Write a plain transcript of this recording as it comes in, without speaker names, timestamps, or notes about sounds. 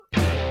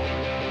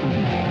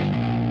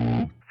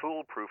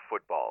Foolproof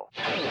football.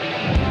 You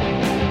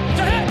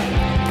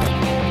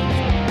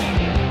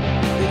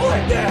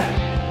like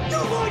that? You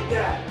like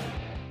that?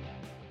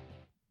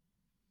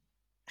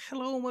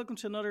 Hello and welcome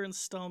to another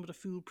installment of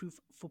Foolproof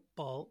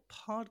Football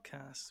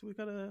Podcast. We've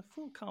got a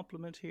full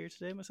complement here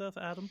today. Myself,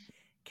 Adam,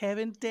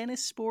 Kevin,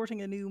 Dennis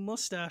sporting a new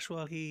mustache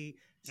while he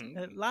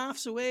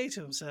laughs away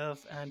to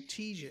himself, and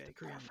TJ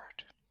Green.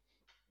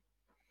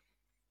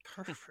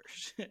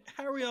 Perfect.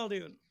 How are we all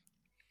doing?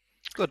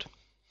 Good.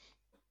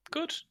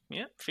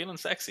 Yeah, feeling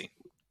sexy.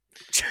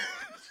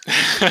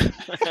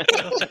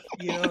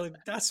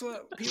 That's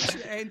what people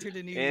should enter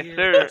the new Yes, year.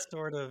 sir.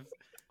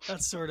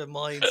 That sort of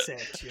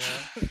mindset,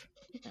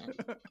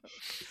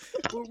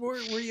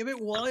 were you a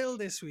bit wild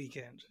this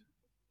weekend?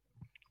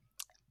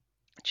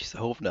 Jeez, I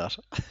hope not.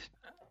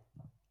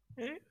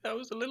 Yeah, that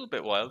was a little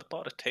bit wild.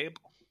 Bought a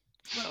table.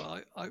 Well,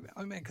 I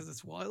meant because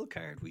it's wild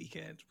card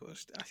weekend, but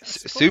I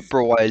suppose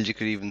Super wild, you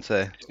could even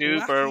say.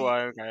 Super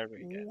wild card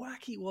weekend.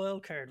 wacky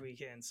wild card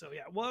weekend. So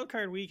yeah, wild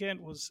card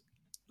weekend was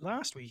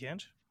last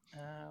weekend.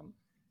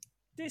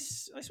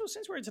 This, I suppose,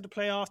 since we're into the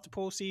playoff, the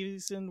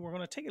postseason, we're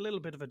going to take a little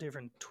bit of a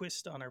different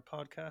twist on our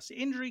podcast. The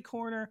Injury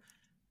Corner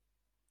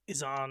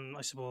is on,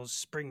 I suppose,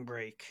 spring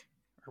break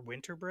or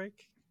winter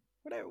break.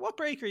 What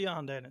break are you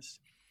on, Dennis?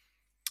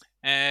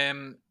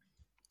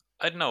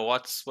 I don't know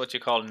what you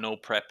call no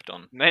prep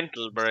done.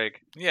 Mental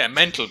break. Yeah,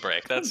 mental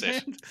break. That's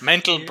it.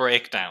 Mental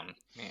breakdown.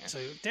 Yeah. So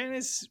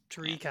Dennis,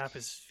 to recap,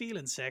 is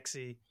feeling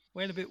sexy,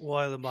 went a bit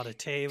wild and bought a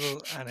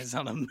table, and is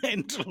on a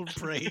mental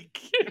break.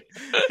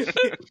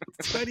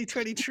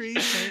 2023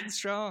 starting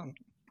strong.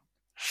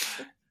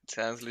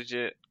 Sounds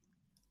legit.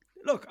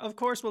 Look, of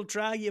course, we'll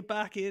drag you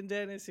back in,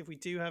 Dennis, if we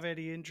do have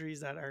any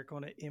injuries that are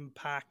going to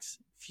impact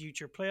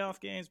future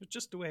playoff games. But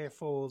just the way it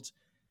folds,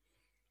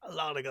 a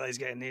lot of guys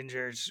getting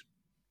injured.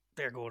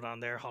 They're going on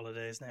their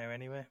holidays now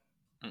anyway.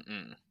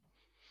 Mm-mm.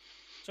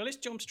 So let's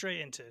jump straight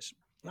into it.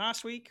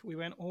 Last week, we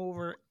went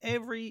over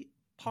every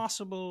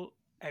possible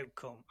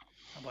outcome.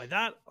 And by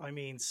that, I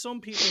mean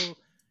some people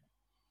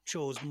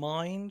chose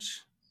mind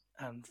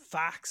and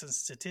facts and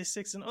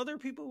statistics, and other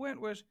people went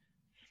with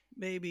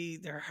maybe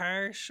their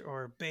heart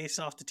or based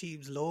off the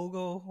team's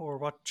logo or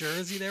what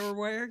jersey they were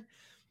wearing.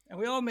 And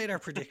we all made our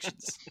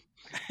predictions.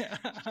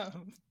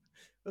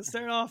 We'll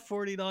start off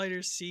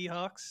 49ers,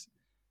 Seahawks.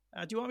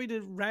 Do you want me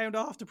to round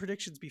off the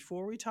predictions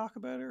before we talk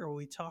about it, or will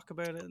we talk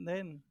about it and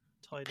then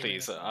tie it in?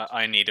 Please,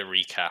 I need a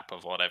recap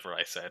of whatever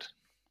I said.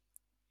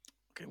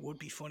 Okay, it would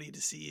be funny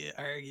to see you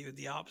argue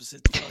the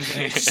opposite.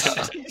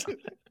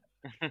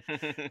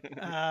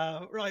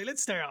 Right,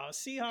 let's start off.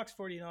 Seahawks,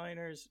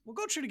 49ers. We'll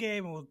go through the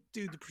game and we'll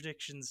do the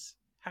predictions.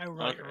 How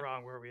right or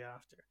wrong were we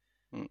after?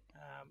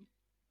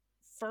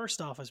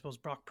 First off, I suppose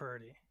Brock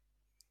Purdy.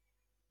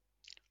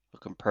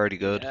 Looking pretty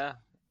good. Yeah.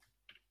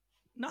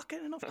 Not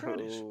getting enough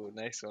credit. Oh,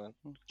 nice one.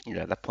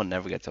 Yeah, that pun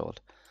never gets old.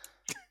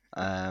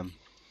 I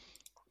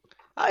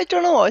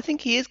don't know. I think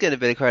he is getting a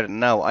bit of credit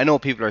now. I know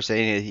people are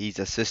saying he's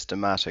a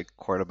systematic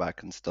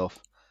quarterback and stuff,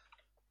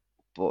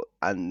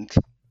 and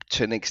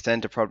to an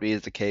extent it probably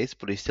is the case,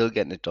 but he's still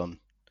getting it done.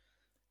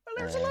 Well,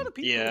 there's a lot of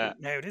people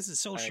now. This is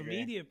social agree.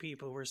 media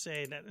people were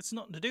saying that it's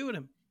nothing to do with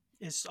him.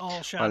 It's all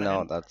I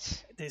Shanahan. know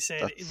They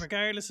said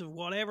regardless of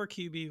whatever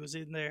QB was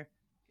in there,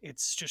 it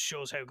just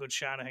shows how good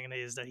Shanahan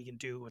is that he can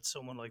do with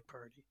someone like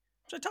Purdy,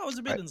 which I thought was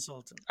a bit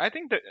insulting. I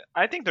think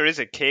there is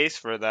a case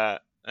for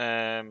that.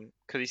 Because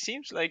he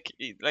seems like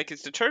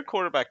it's the third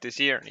quarterback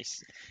this year,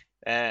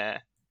 and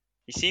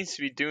he seems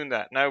to be doing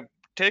that. Now,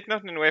 take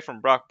nothing away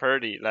from Brock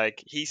Purdy.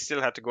 Like, he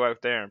still had to go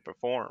out there and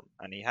perform,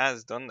 and he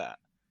has done that.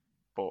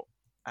 But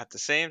at the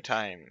same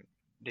time,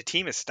 the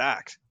team is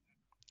stacked.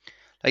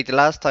 Like the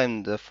last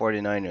time the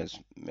 49ers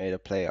made a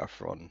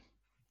playoff run,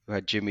 we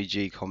had Jimmy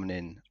G coming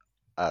in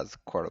as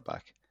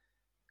quarterback.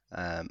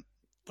 But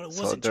it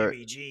wasn't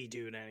Jimmy G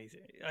doing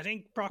anything. I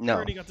think Brock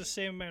Purdy got the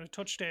same amount of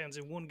touchdowns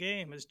in one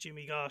game as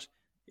Jimmy got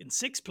in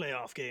 6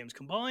 playoff games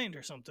combined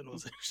or something,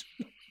 was it?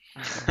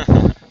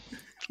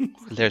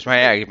 There's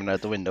my argument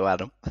out the window,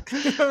 Adam.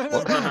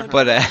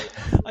 but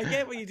I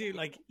get what you do.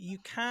 Like, he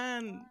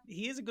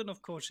is a good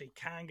enough coach that he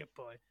can get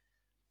by.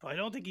 But I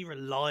don't think he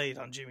relied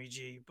on Jimmy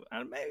G.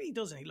 And maybe he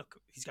doesn't.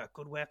 He's got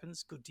good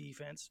weapons, good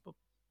defense. But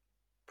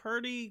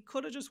Purdy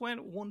could have just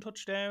went 1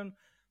 touchdown,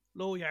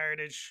 low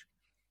yardage,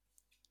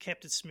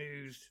 kept it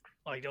smooth.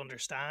 I'd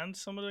understand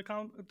some of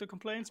the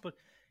complaints, but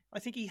I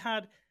think he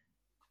had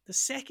the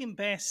second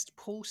best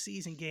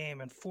postseason game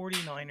in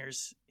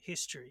 49ers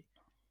history,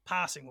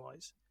 passing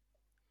wise.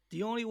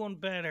 The only one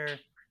better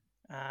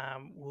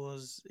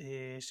was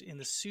it in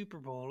the Super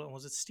Bowl, and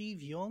was it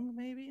Steve Young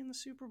maybe in the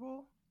Super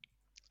Bowl?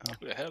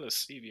 Who the hell is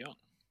Steve Young?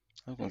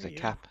 I was going to say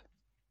Cap.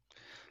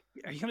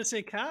 Are you going to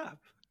say Cap?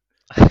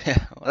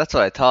 Well, that's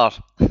what I thought.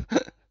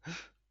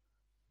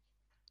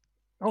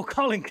 Oh,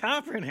 Colin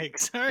Kaepernick,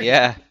 sorry.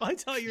 Yeah. I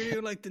thought you were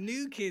doing like the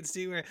new kids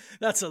do, where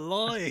that's a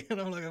lie. And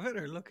I'm like, I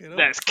better look it up.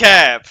 That's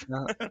Cap.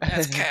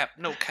 That's Cap.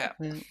 No Cap.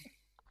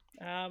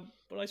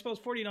 But I suppose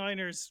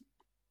 49ers,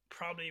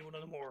 probably one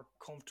of the more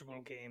comfortable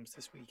games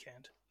this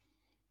weekend.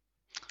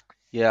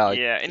 Yeah,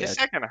 Yeah, in the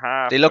second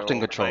half, they looked in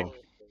though, control. like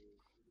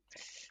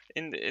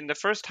in the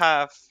first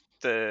half,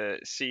 the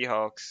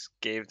Seahawks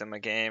gave them a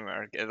game,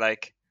 or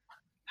like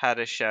had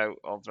a shout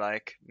of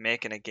like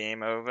making a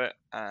game of it,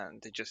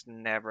 and they just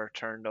never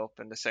turned up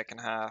in the second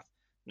half.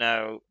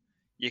 Now,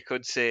 you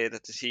could say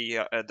that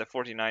the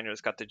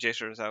 49ers got the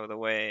jitters out of the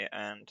way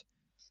and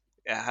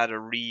had a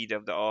read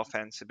of the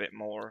offense a bit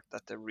more,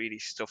 that they really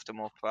stuffed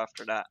them up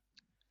after that.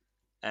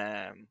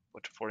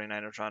 But the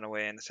 49ers ran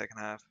away in the second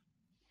half.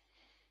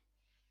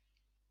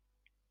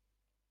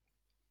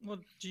 Well,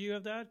 do you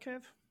have that,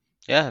 Kev?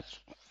 Yeah, it's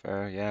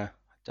fair. Yeah,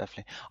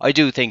 definitely. I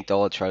do think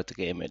though throughout the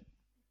game,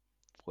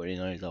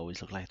 49ers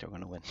always look like they're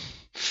going to win.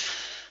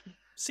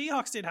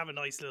 Seahawks did have a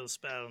nice little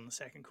spell in the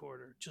second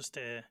quarter, just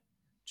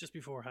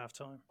before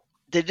halftime.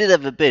 They did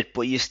have a bit,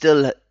 but you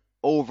still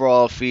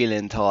overall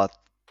feeling thought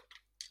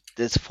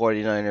this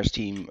 49ers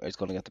team is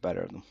going to get the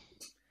better of them.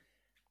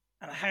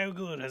 And how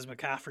good has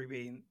McCaffrey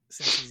been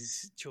since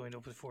he's joined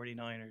up with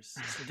 49ers?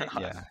 It's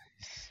ridiculous. Yeah.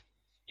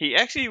 He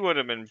actually would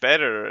have been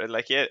better,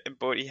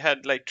 but he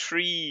had like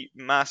 3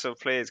 massive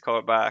plays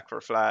called back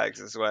for flags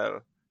as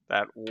well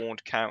that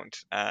won't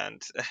count,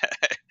 and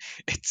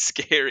it's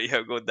scary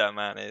how good that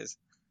man is.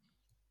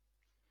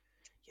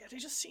 Yeah,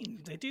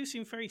 they do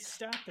seem very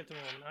stacked at the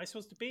moment. I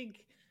suppose the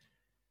big,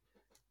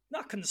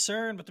 not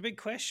concern, but the big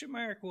question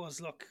mark was,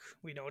 look,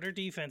 we know their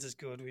defense is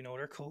good, we know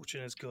their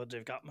coaching is good,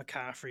 they've got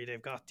McCaffrey,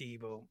 they've got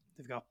Debo,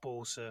 they've got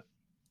Bosa,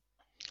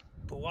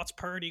 but what's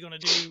Purdy going to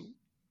do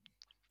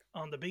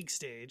on the big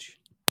stage?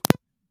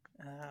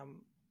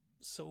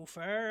 So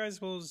far, I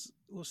suppose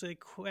we'll say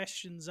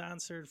questions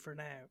answered for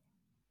now.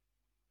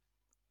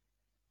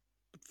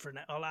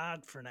 I'll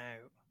add for now.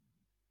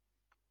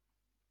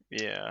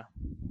 Yeah,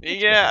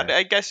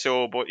 I guess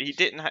so. But he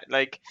didn't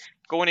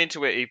going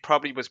into it. He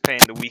probably was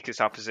playing the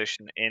weakest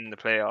opposition in the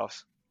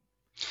playoffs.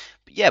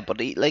 Yeah, but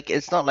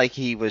it's not like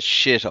he was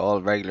shit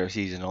all regular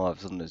season. All of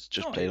a sudden, it's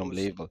just No, played he was-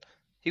 unbelievable.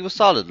 He was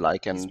solid,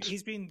 and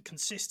He's been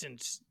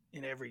consistent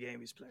in every game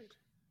he's played.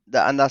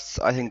 I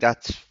think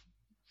that's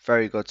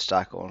very good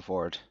stat going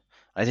forward.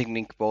 I think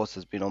Nick Bosa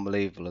has been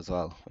unbelievable as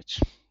well,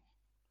 which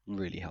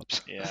really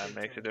helps. Yeah, it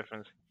makes a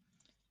difference.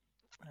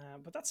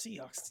 But that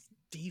Seahawks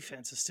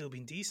defense has still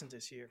been decent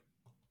this year.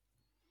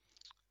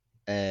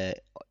 They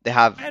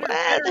have, Better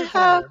they than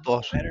have,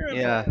 Baltimore. but Better than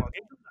yeah, Baltimore,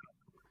 give them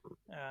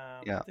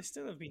that. Yeah. They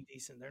still have been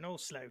decent. They're no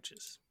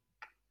slouches.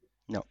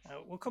 No.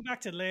 We'll come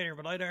back to it later,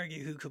 but I'd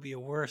argue who could be a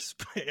worse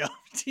playoff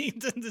team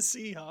than the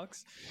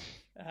Seahawks.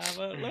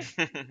 But look,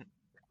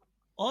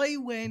 I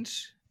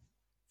went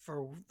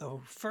for the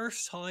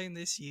first time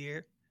this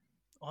year.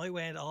 I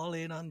went all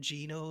in on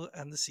Geno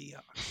and the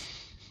Seahawks.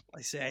 I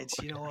said,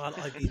 you know what?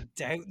 I've been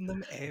doubting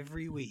them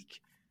every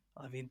week.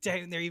 I've been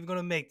doubting they're even going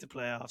to make the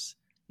playoffs.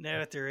 Now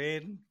that they're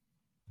in,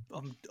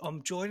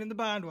 I'm joining the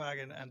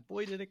bandwagon, and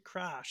boy, did it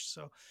crash.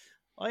 So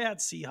I had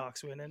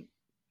Seahawks winning.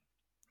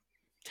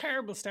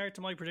 Terrible start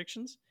to my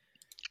predictions.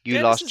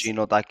 you lost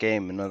Geno that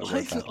game. In other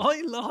words,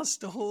 I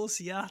lost the whole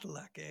Seattle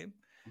that game.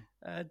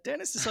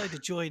 Dennis decided to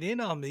join in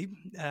on me,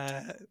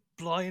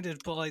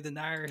 blinded by the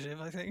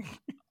narrative, I think.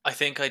 I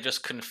think I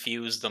just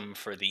confused them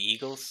for the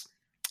Eagles.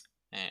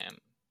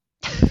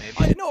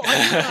 I know.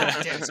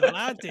 I'll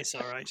add this,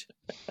 all right.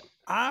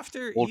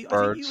 After, I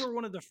think you were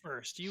one of the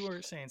first. You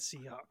were saying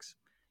Seahawks.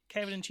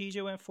 Kevin and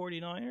TJ went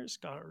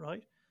 49ers, got it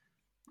right.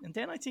 And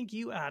then I think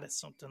you added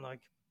something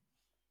like,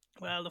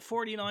 well, the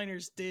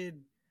 49ers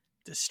did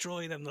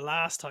destroy them the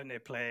last time they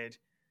played.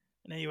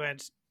 And then you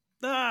went,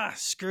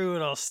 screw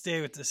it, I'll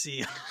stay with the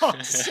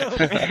Seahawks. So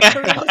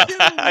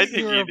I think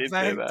you were you did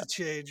say about that.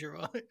 to change your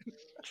mind.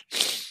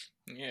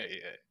 Yeah.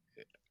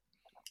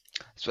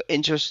 So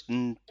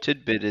interesting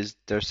tidbit is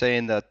they're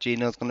saying that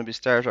Geno's going to be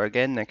starter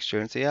again next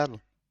year in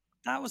Seattle.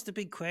 That was the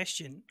big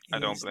question. I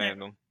don't blame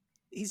them.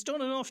 He's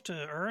done enough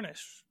to earn it.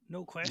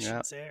 No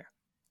questions there.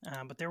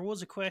 But there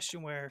was a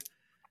question where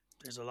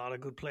there's a lot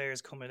of good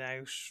players coming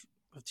out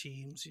of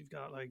teams. You've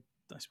got, I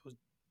suppose,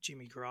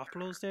 Jimmy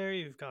Garoppolo's there.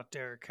 You've got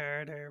Derek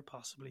Carr there,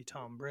 possibly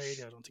Tom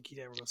Brady. I don't think he'd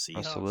ever go Seahawks.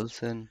 Russell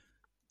Wilson.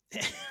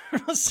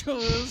 Russell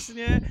Wilson,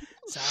 yeah.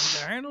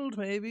 Sam Darnold,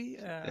 maybe.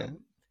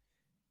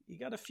 You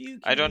got a few.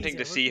 I don't think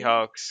the QBs there,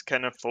 Seahawks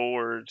can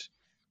afford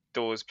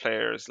those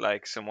players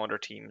like some other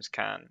teams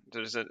can.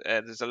 There's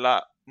a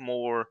lot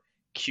more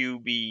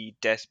QB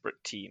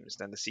desperate teams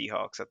than the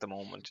Seahawks at the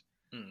moment.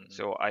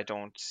 So I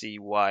don't see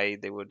why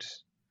they would.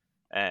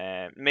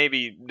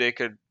 Maybe they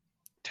could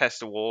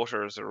test the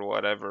waters or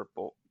whatever,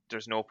 but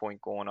there's no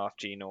point going off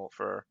Geno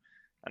for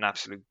an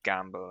absolute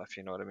gamble, if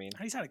you know what I mean.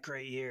 He's had a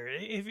great year.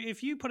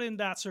 If you put in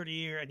that sort of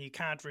year and you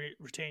can't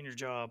retain your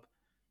job,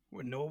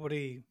 when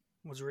nobody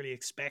was really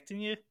expecting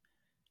you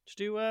to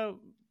do well,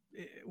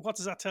 what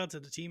does that tell to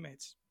the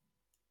teammates?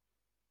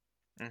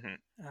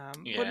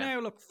 Mm-hmm. But now,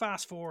 look,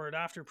 fast forward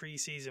after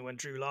preseason when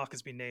Drew Lock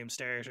has been named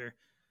starter,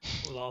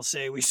 we'll all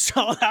say we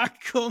saw that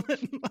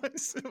coming. I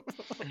suppose.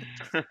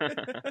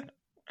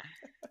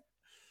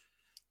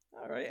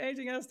 All right,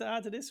 anything else to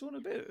add to this one?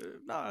 A bit,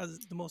 not as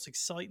the most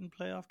exciting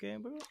playoff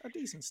game, but a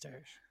decent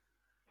start.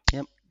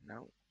 Yep.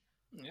 No.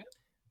 Yeah.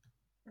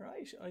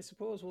 Right, I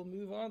suppose we'll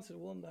move on to the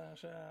one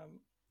that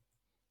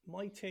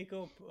might take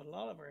up a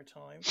lot of our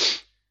time,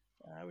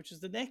 which is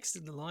the next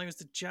in the line, is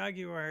the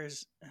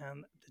Jaguars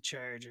and the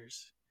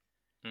Chargers.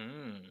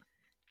 Mm.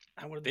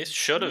 And one of This the,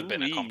 should have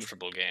been a Ooh-wee.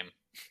 comfortable game.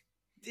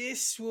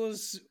 this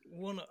was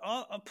one.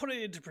 I'll put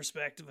it into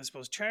perspective. I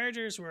suppose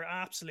Chargers were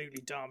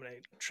absolutely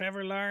dominating.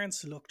 Trevor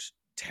Lawrence looked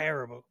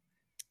terrible,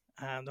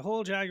 and the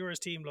whole Jaguars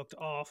team looked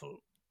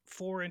awful.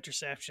 4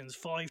 interceptions,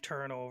 5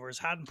 turnovers,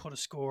 hadn't put a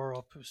score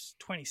up. It was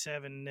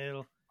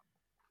 27-0.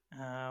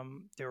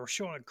 They were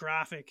showing a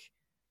graphic.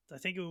 I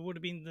think it would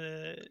have been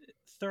the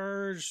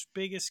 3rd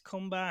biggest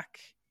comeback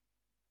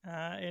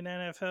in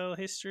NFL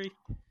history.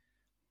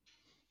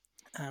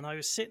 And I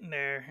was sitting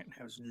there, and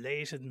I was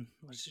late, and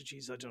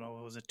I don't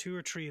know, was it 2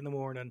 or 3 in the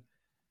morning?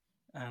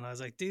 And I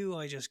was like, do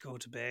I just go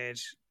to bed?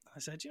 I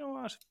said, you know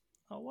what?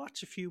 I'll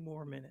watch a few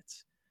more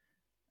minutes.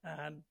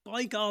 And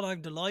by God,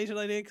 I'm delighted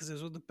I did, because it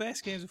was one of the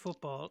best games of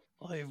football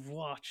I've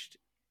watched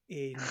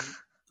in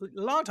a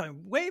long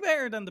time. Way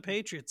better than the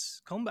Patriots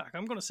comeback.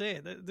 I'm going to say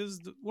it. This is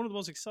one of the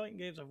most exciting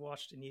games I've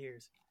watched in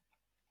years.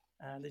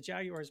 And the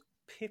Jaguars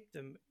pipped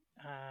them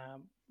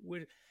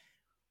with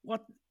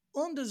what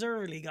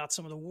undeservedly got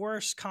some of the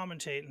worst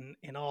commentating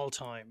in all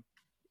time.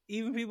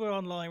 Even people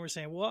online were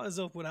saying, what is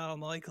up with Al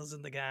Michaels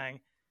and the gang?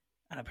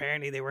 And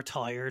apparently they were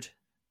tired.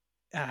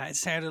 It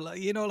sounded like,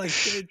 like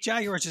the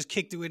Jaguars just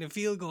kicked the winning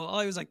field goal.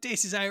 I was like,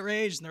 this is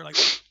outrageous. And they're like,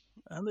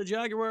 and the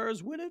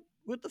Jaguars win it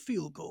with the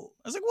field goal.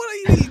 I was like, what are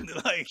you mean?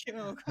 Like,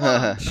 come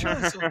on, show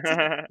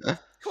something.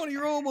 Tony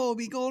Romo will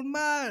be going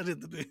mad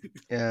in the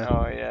booth. Yeah.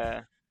 Oh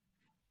yeah.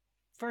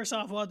 First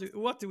off, what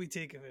do we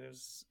think of it? It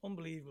was an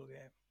unbelievable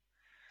game.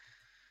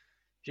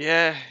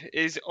 Yeah,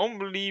 it's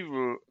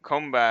unbelievable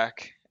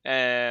comeback.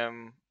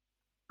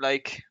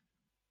 Like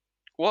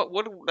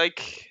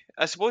like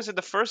I suppose in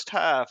the first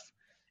half,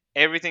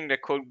 everything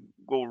that could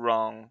go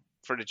wrong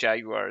for the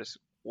Jaguars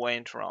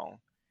went wrong.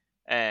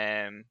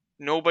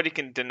 Nobody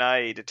can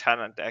deny the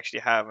talent they actually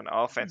have on the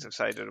offensive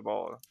side of the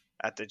ball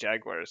at the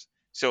Jaguars.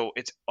 So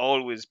it's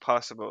always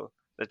possible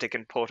that they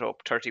can put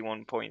up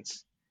 31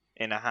 points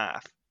in a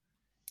half.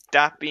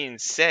 That being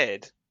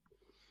said,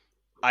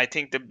 I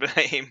think the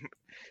blame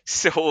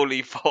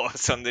solely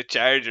falls on the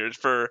Chargers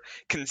for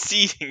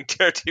conceding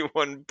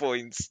 31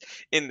 points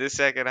in the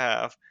second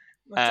half.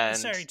 And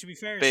sorry, to be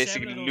fair,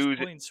 basically 7 of those lose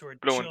it, points were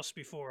blowing- just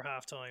before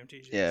halftime,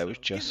 TJ. Yeah, it was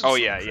so just- give them Oh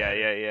some yeah.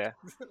 credit.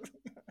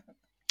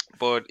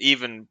 But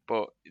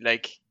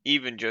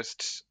even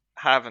just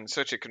having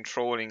such a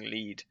controlling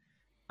lead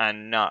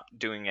and not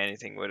doing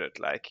anything with it,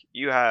 like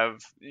you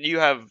have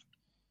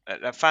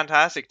a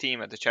fantastic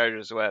team at the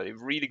Chargers as well. You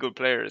have really good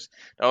players.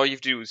 All you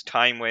have to do is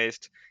time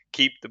waste,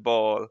 keep the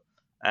ball,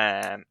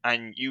 and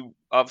you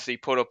obviously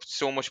put up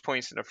so much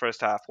points in the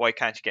first half. Why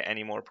can't you get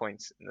any more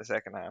points in the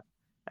second half?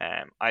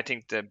 I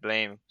think the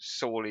blame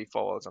solely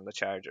falls on the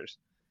Chargers.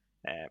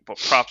 But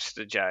props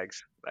to the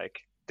Jags.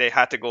 Like they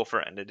had to go for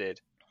it and they did.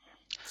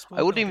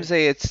 I wouldn't even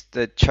say it's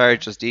the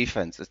Chargers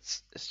defense.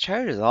 It's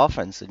Chargers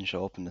offense didn't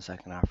show up in the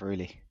second half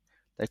really.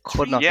 They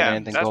could not get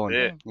anything that's going.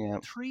 it. Yeah.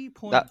 3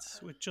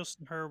 points with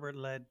Justin Herbert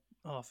led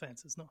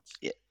offense is nuts.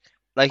 Like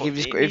But if they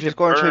you need to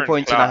score 3 burn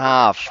points and a Clowney.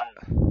 half,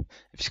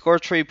 if you score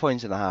 3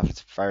 points and a half,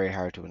 it's very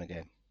hard to win a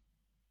game.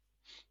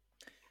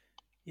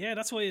 Yeah,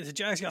 that's why the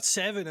Jags got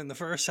 7 in the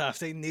first half.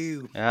 They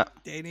knew. Yeah.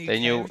 They They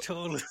knew.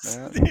 told us.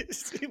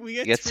 Yeah. We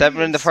You get 3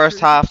 7 in the it's first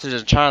screwed. half,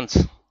 there's a chance.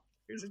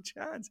 There's a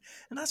chance.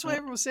 And that's why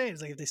everyone's saying,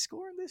 it's like, if they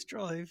score in this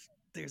drive,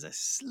 there's a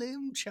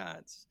slim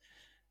chance.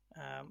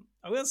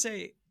 I will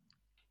say,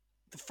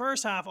 the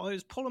first half, I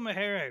was pulling my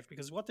hair out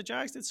because what the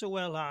Jags did so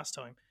well last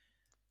time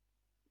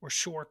were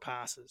short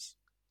passes.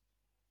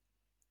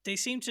 They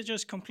seemed to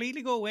just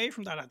completely go away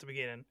from that at the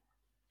beginning.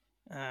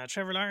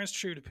 Trevor Lawrence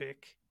threw the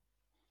pick.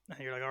 And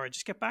you're like, all right,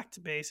 just get back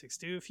to basics.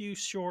 Do a few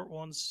short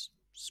ones,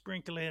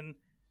 sprinkle in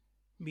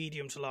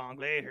medium to long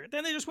later.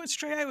 Then they just went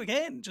straight out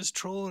again, just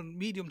throwing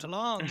medium to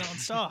long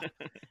nonstop.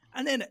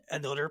 And then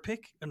another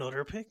pick. And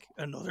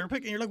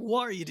you're like,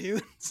 what are you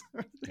doing?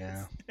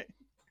 Yeah.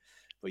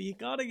 But you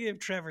got to give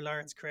Trevor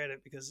Lawrence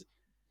credit because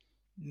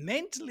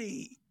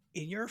mentally,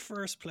 in your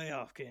first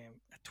playoff game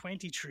at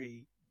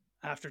 23,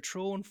 after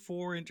throwing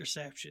 4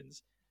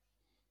 interceptions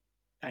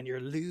and you're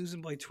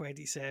losing by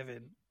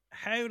 27,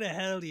 how the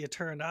hell do you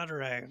turn that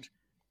around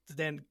to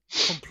then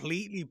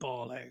completely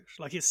ball out?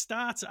 Like his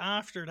stats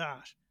after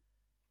that,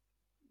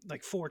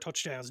 like 4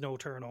 touchdowns, no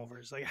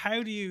turnovers. Like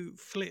how do you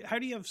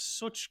have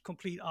such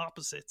complete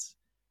opposites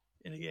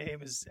in a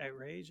game is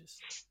outrageous.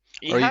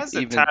 He Or has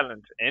the even-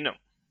 talent in him.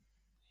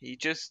 He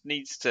just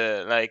needs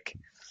to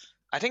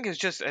I think it's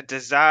just a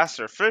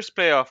disaster. First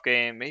playoff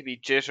game, maybe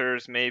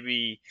jitters,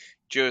 maybe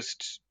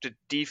just the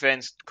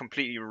defense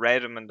completely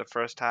read him in the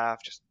first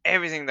half. Just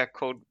everything that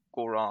could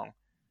go wrong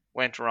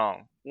went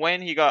wrong.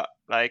 When he got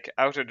out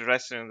of the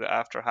dressing room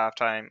after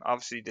halftime,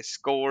 obviously they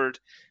scored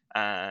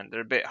and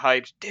they're a bit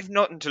hyped. They've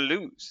nothing to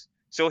lose,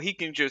 so he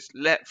can just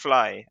let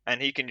fly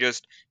and he can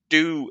just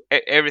do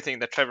everything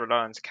that Trevor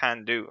Lawrence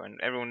can do, and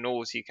everyone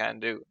knows he can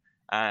do.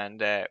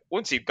 And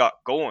once he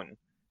got going,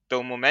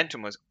 the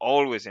momentum was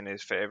always in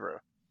his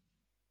favor.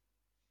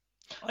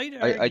 I'd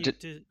I argue.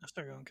 did.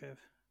 Start going, Kev.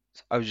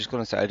 I was just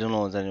going to say, I don't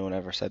know if anyone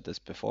ever said this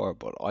before,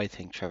 but I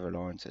think Trevor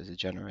Lawrence is a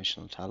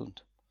generational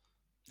talent.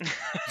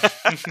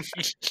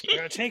 We're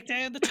gonna take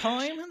down the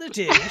time and the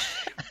date.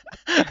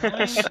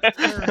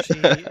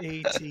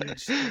 9:30,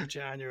 18th of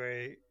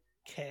January.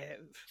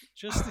 Kev.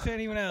 Just if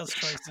anyone else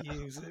tries to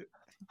use it.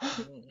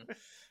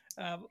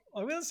 I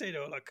will say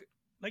though,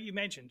 like you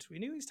mentioned, we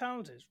knew he's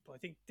talented, but I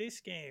think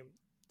this game,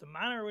 the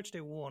manner in which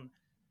they won,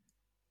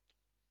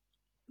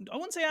 I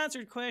wouldn't say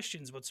answered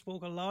questions, but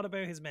spoke a lot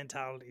about his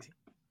mentality.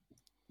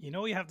 You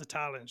know you have the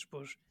talent,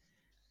 but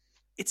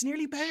it's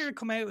nearly better to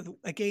come out with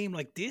a game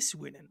like this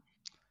winning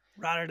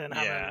rather than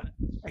having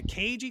a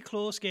cagey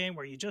close game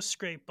where you just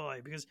scrape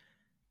by, because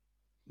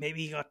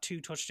maybe he got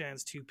 2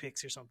 touchdowns, 2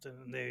 picks or something,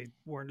 and they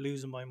weren't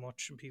losing by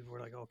much, and people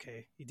were like,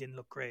 okay, he didn't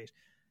look great.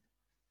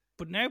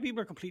 But now people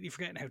are completely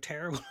forgetting how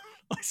terrible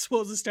I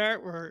suppose the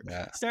start was,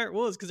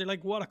 because they're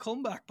like, what a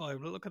comeback by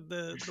him. Look at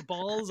the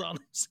balls on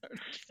him.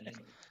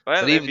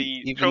 Well, But if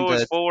he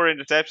throws 4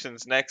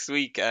 interceptions next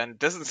week and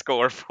doesn't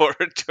score 4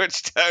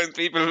 touchdowns,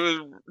 people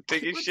will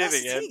take his shit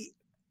again.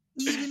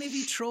 Even if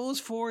he throws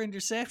 4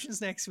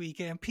 interceptions next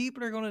weekend,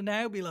 people are going to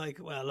now be like,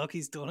 well, look,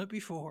 he's done it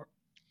before.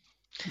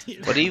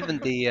 But even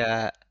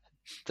the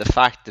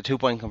fact, the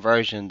 2-point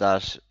conversion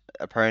that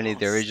apparently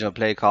the original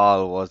play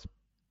call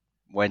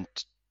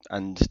went,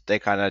 and they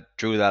kind of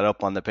drew that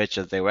up on the pitch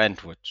as they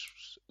went, which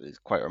is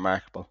quite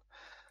remarkable.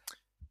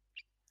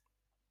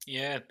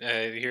 Yeah,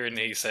 hearing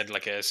he said,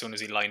 like, as soon as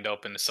he lined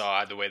up and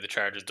saw the way the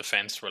Chargers'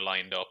 defense were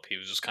lined up, he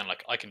was just kind of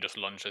like, I can just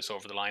lunge this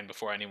over the line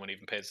before anyone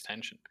even pays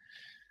attention.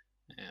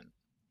 And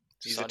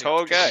he's a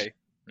tall guy.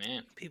 Yeah.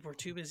 People are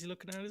too busy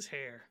looking at his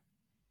hair.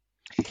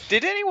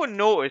 Did anyone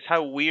notice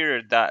how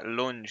weird that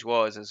lunge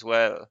was as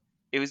well?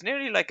 It was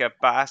nearly like a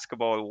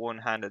basketball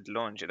one-handed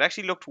lunge. It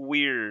actually looked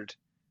weird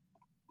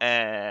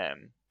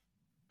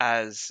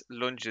as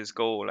lunges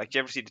go. Like, do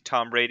you ever see the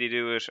Tom Brady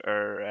do it?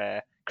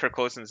 Or Kirk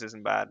Cousins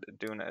isn't bad at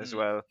doing it as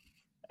well.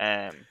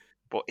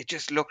 But it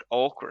just looked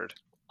awkward.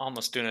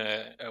 Almost doing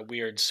a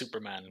weird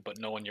Superman, but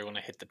knowing you're going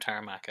to hit the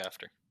tarmac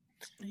after.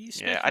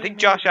 Yeah, I think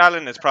Josh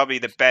Allen is probably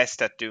the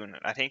best at doing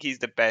it. I think he's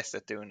the best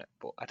at doing it.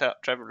 But I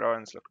thought Trevor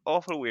Lawrence looked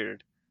awful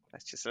weird.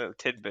 That's just a little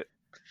tidbit.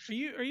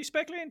 Are you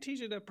speculating,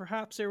 TJ, that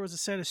perhaps there was a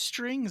set of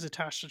strings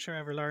attached to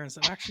Trevor Lawrence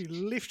that actually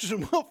lifted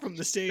him up from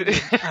the stadium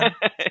and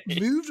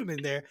moved him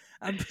in there,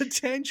 and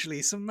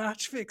potentially some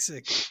match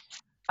fixing?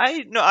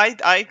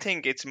 I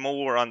think it's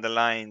more on the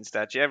lines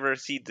that you ever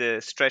see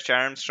the Stretch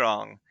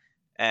Armstrong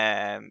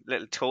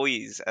little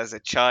toys as a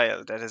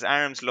child, that his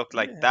arms look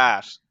like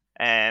that.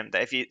 That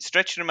if you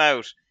stretch them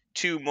out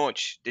too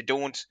much, they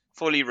don't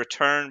fully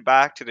return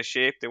back to the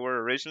shape they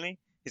were originally.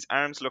 His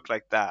arms look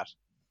like that.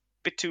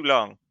 Bit too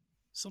long.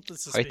 Something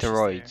suspicious.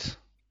 Hyperoids.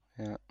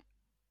 There. Yeah.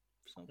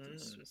 Something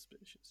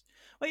suspicious.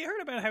 Well, you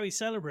heard about how he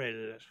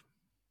celebrated it.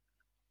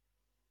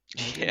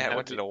 Yeah, I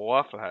went to the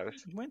Waffle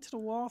House. He went to the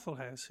Waffle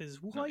House.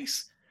 His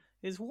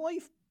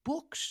wife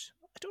booked,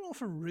 I don't know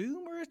if a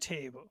room or a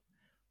table.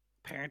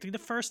 Apparently the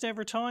first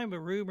ever time a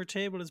room or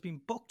table has been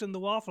booked in the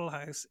Waffle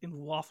House in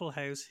Waffle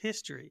House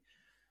history.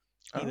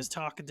 He was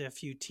talking to a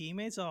few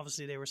teammates.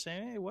 Obviously they were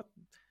saying, hey, what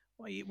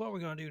are we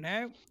going to do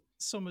now?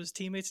 Some of his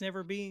teammates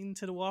never been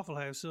to the Waffle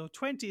House. So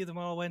 20 of them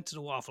all went to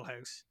the Waffle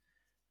House.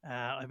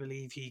 I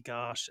believe he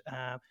got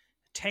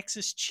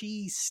Texas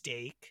cheese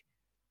steak.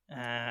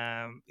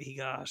 He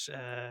got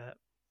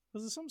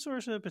was it some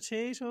sort of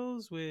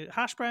potatoes with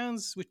hash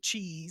browns with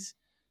cheese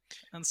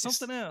and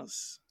something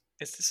else.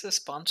 Is this a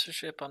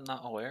sponsorship I'm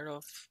not aware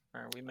of?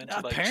 Are we meant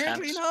to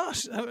apparently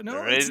not? No,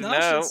 there it's is not.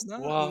 no It's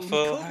not.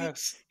 Waffle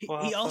House.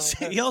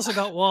 He also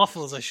got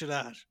waffles. I should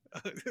add.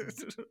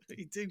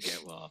 He did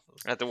get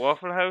waffles At the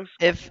Waffle House.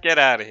 If Get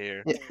out of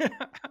here.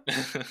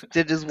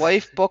 Did his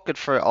wife book it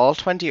for all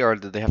 20, or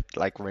did they have to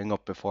like ring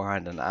up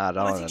beforehand and add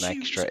on an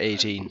extra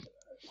 18?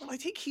 Well, I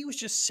think he was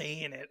just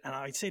saying it, and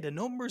I'd say the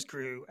numbers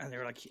grew, and they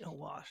were like, you know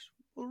what?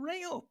 We'll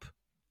ring up,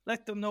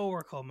 let them know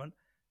we're coming,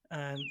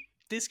 and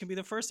this can be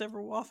the first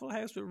ever Waffle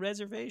House with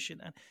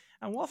reservation.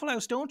 And Waffle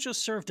House don't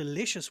just serve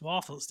delicious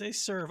waffles; they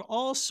serve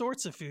all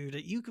sorts of food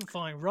that you can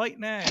find right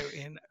now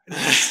in the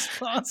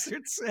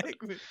sponsored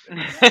segment.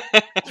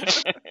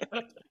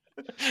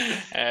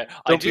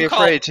 Don't be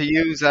afraid to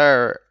use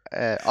our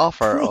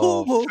offer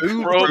of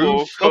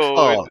promo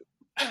football.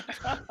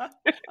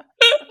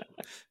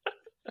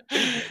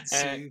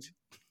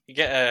 You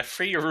get a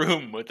free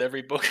room with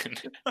every booking.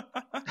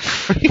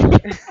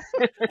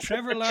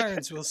 Trevor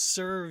Lawrence will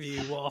serve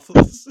you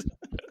waffles.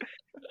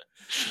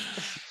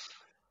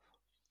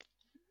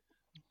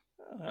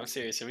 I'm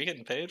serious. Are we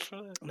getting paid for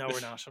that? No,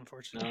 we're not,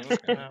 unfortunately.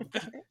 No, okay.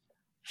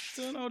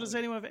 Don't know. Does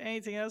anyone have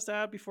anything else to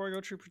add before I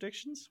go through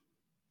predictions?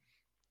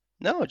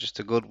 No, just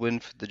a good win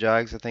for the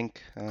Jags, I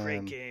think.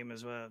 Great game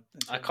as well.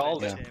 I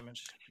called it.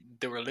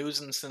 They were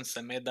losing since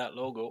they made that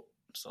logo.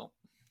 So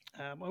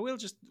I will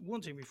just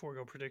one thing before we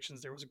go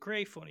predictions. There was a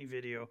great funny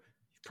video.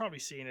 You've probably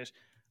seen it,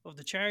 of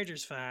the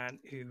Chargers fan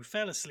who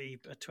fell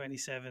asleep at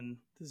 27-0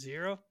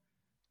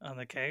 on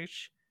the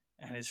couch,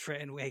 and his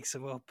friend wakes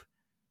him up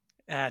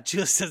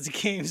just as the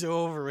game's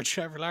over with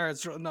Trevor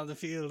Lawrence running on the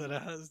field and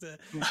it has the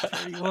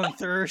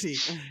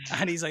 31-30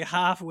 and he's like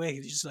half awake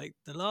and he's just like,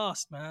 they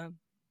lost, man.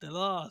 They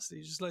lost.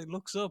 He just like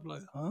looks up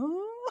like, huh?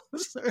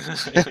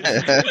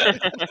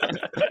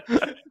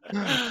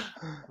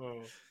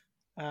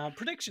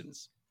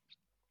 Predictions.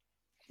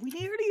 We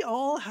nearly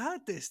all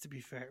had this, to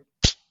be fair.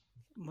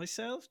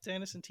 Myself,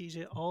 Dennis, and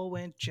TJ all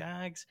went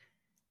Jags.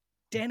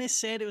 Dennis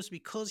said it was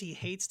because he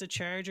hates the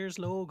Chargers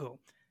logo.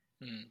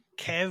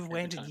 Kev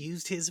went and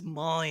used his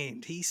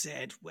mind. He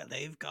said, well,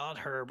 they've got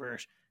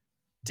Herbert.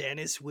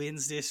 Dennis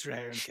wins this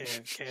round,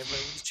 Kev. Kev went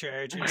with the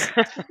Chargers.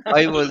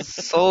 I was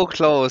so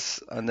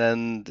close, and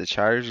then the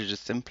Chargers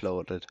just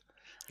imploded.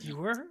 You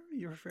were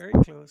very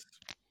close.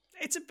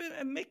 It's a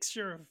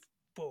mixture of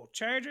both.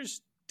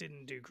 Chargers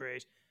didn't do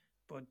great,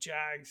 but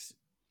Jags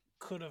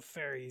could have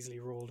very easily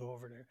rolled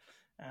over there.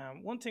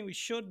 One thing we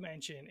should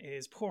mention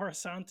is poor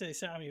Asante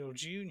Samuel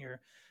Jr.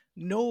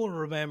 No one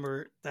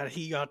remember that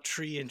he got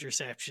 3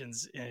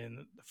 interceptions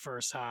in the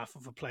first half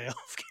of a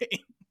playoff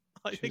game.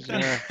 I think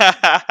that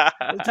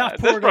poor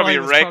that's probably guy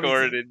a was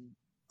record.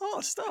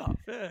 Oh, stop!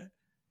 Yeah,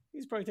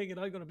 he's probably thinking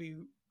I'm going to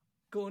be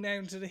going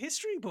down to the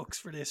history books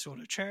for this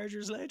one, a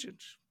Chargers legend.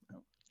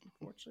 No,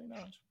 unfortunately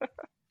not.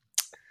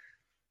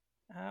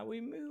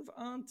 We move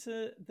on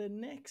to the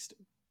next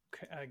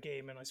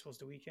game, and I suppose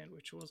the weekend,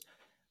 which was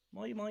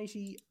my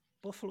mighty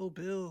Buffalo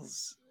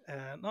Bills.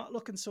 Not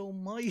looking so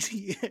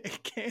mighty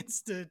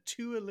against the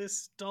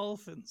Tua-less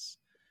Dolphins.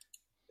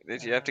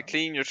 Did you have to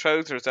clean your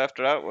trousers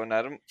after that one,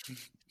 Adam?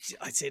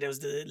 I'd say that was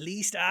the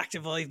least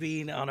active I've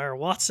been on our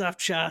WhatsApp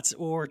chats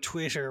or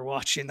Twitter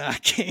watching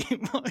that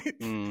game.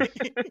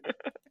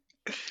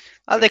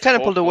 Well, they kind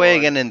of pulled away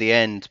again in the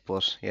end,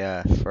 but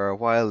yeah, for a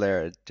while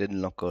there, it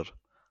didn't look good.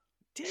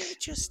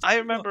 I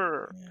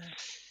remember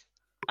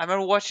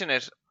watching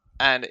it,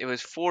 and it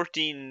was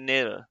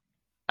 14-0,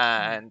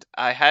 and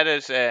I had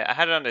it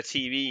on the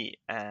TV,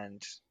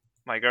 and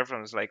my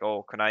girlfriend was like,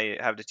 "Oh, can I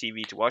have the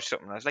TV to watch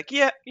something?" And I was like,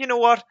 "Yeah, you know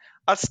what?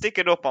 I'll stick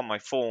it up on my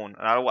phone,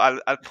 and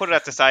I'll put it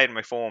at the side of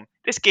my phone.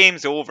 This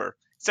game's over.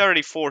 It's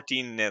already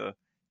 14-0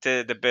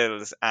 to the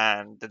Bills,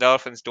 and the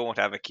Dolphins don't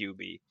have a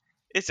QB.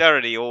 It's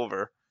already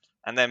over."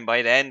 And then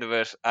by the end of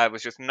it, I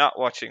was just not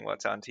watching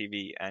what's on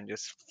TV and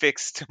just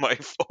fixed to my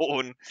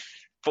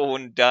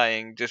phone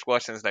dying, just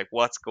watching. It's like,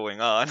 what's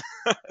going on?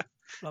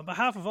 On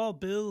behalf of all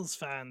Bills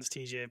fans,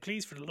 TJ,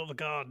 please, for the love of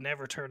God,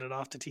 never turn it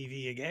off the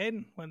TV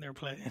again when they're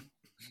playing.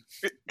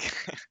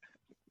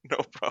 No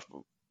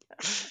problem.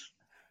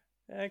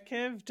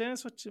 Kev,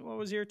 Dennis, what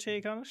was your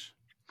take on it?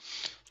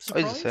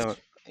 Surprised?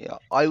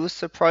 I was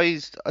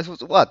surprised. I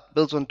suppose,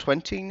 Bills won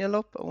 20-0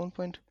 up at one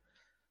point?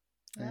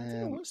 I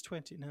think it was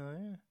 20 now,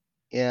 yeah.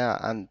 Yeah,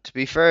 and to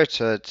be fair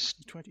to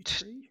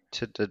 23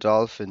 to the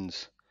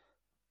Dolphins,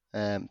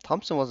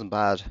 Thompson wasn't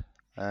bad,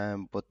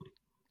 but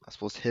I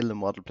suppose Hill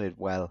and Waddle played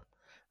well,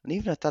 and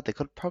even at that, they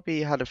could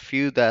probably had a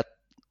few that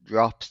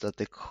drops that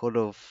they could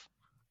have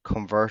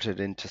converted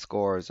into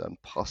scores and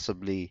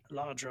possibly a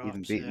lot of drops,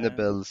 even beaten the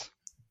Bills.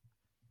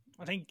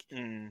 I think,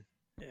 a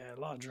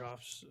lot of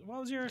drops.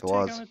 What was your take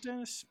was. on it,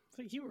 Dennis? I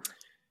think you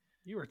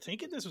were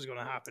thinking this was going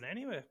to happen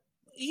anyway.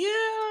 Yeah,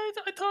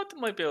 I thought they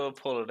might be able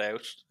to pull it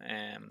out.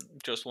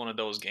 Just one of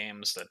those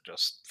games that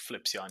just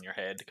flips you on your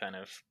head, kind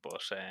of.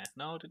 But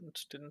no, it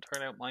didn't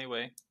turn out my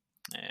way.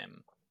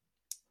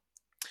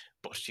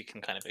 But you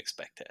can kind of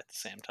expect it at the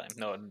same time.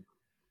 No,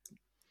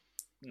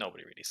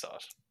 nobody really saw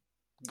it.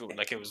 Good,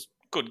 like it was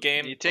a good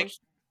game. You think?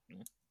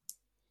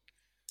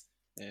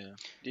 Yeah.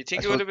 Do you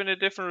think it suppose- would have been a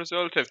different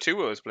result if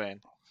Tua was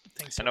playing?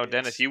 I know,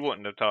 Dennis, you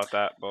wouldn't have thought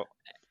that, but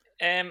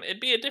it'd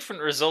be a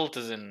different result,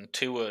 as in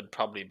Tua would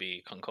probably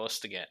be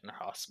concussed again or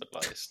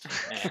hospitalised.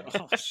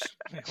 Gosh,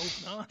 I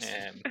hope not.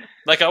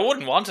 Like I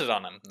wouldn't want it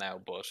on him now,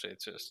 but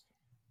it's just,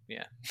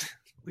 yeah.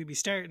 We'd be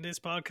starting this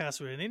podcast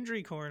with an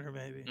injury corner,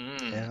 maybe.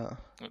 Yeah.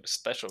 With a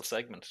special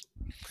segment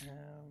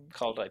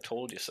called "I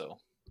Told You So."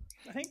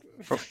 I think.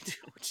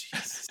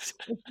 Jesus.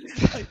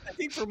 I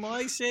think for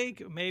my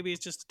sake, maybe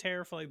it's just a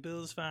terrified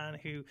Bills fan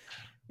who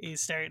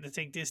is starting to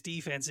think this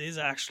defense is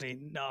actually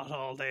not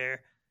all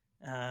there.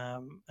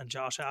 And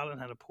Josh Allen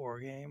had a poor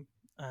game.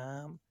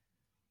 I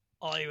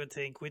would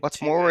think with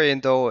What's more worrying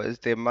though is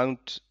the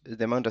amount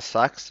of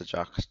sacks that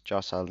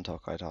Josh Allen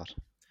took. I thought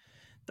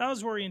that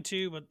was worrying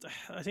too, but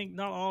I think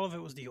not all of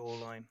it was the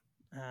O-line.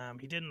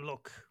 He didn't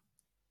look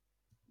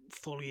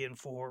fully in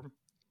form.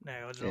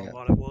 Now I don't know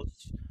what it was.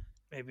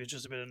 Maybe it's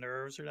just a bit of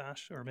nerves or that,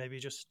 or maybe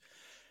just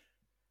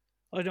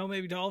I don't know.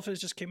 Maybe Dolphins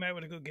just came out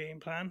with a good game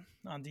plan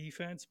on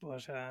defense,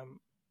 but a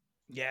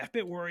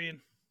bit worrying.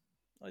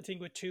 I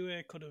think with Tua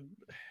it could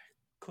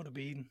have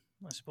been,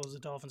 I suppose, the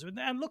Dolphins.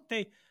 And look,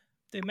 they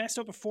messed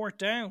up a fourth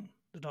down,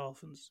 the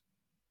Dolphins.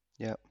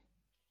 Yeah.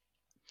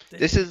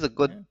 This is a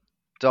good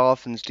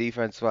Dolphins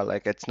defense as well.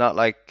 Like it's not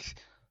like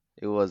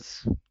it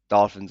was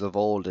Dolphins of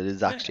old. It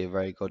is actually a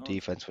very good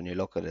defense when you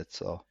look at it.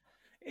 So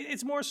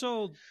it's more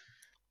so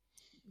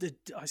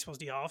I suppose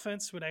the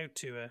offense without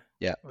Tua,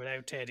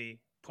 without Teddy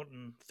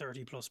putting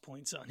 30 plus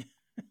points on you.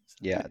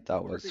 Yeah,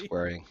 that was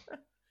worrying.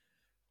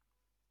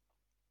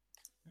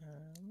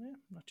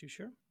 not too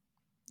sure.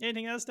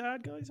 Anything else to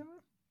add, guys?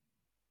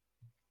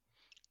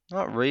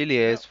 Not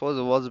really. I suppose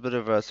it was a bit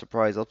of a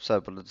surprise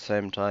upset, but at the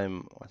same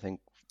time, I think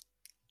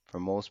for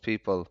most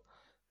people,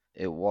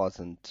 it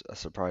wasn't a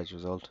surprise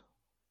result.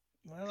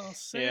 Well, I'll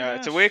say Yeah,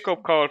 it's a that.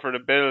 wake-up call for the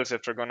Bills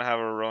if they're going to have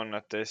a run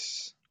at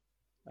this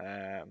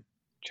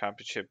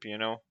championship, you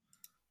know.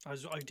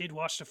 I did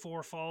watch the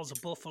Four Falls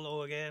of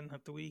Buffalo again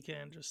at the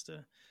weekend just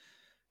to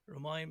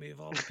remind me of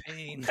all the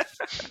pain.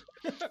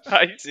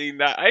 I seen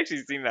that. I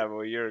actually seen that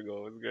about a year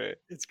ago. It was great.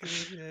 It's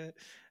good,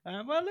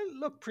 yeah. Well,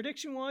 look,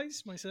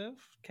 prediction-wise, myself,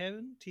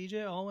 Kevin,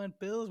 TJ all went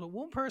Bills, but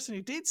one person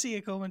who did see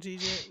it coming,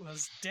 TJ,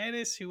 was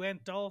Dennis, who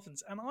went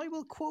Dolphins. And I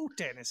will quote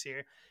Dennis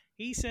here.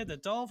 He said the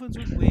Dolphins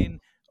would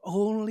win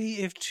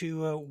only if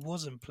Tua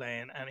wasn't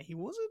playing, and he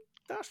wasn't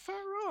that far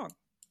wrong.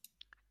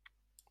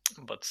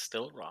 But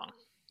still wrong.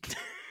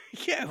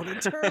 Yeah, but in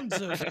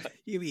terms of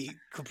you be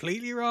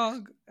completely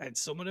wrong, and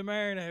some of them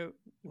are now,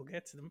 we'll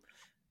get to them,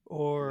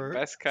 or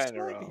That's kind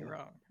of slightly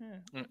wrong.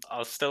 Yeah.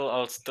 I'll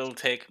still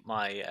take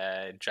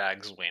my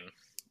Jags win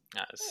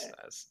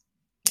as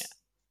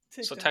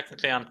Take so that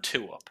technically to I'm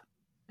 2 up.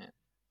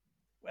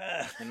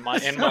 Well, In my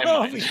so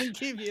mind. we can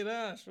give you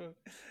that.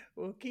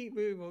 We'll keep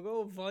moving. We'll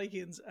go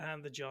Vikings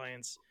and the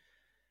Giants.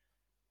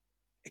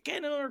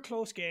 Again, another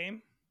close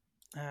game.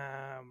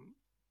 I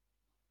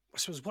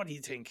suppose, what do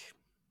you think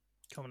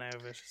coming out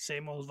of it?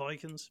 Same old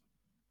Vikings?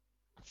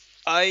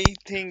 I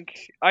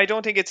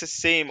don't think it's the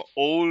same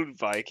old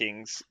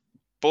Vikings,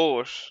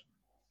 but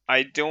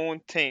I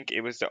don't think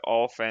it was the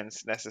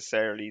offense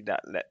necessarily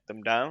that let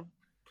them down.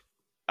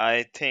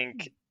 I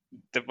think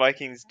the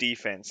Vikings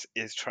defense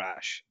is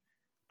trash.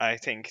 I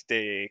think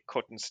they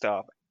couldn't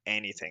stop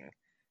anything.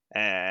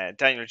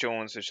 Daniel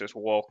Jones was just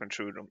walking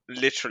through them.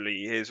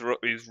 Literally,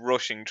 he's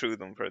rushing through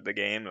them for the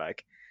game.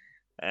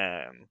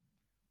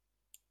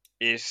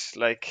 It's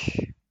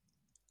like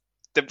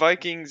the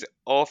Vikings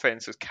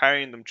offense was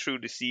carrying them through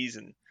the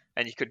season,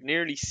 and you could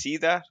nearly see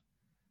that.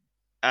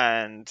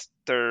 And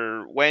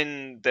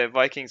when the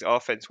Vikings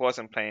offense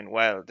wasn't playing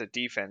well, the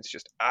defense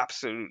just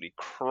absolutely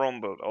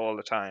crumbled all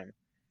the time.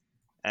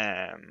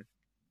 And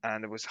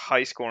it was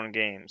high scoring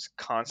games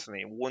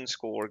constantly,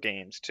 1-score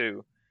games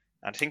too.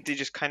 And I think they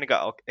just kind of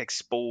got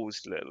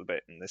exposed a little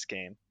bit in this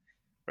game,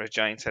 whereas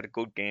Giants had a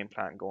good game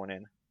plan going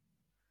in.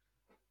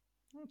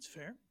 That's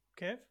fair.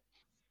 Kev?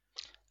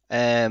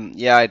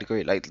 Yeah, I'd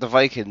agree. Like the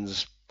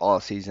Vikings all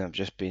season have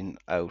just been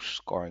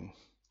outscoring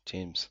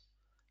teams.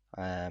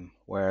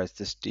 Whereas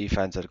this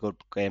defense had a good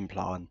game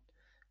plan.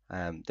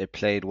 They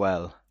played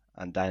well,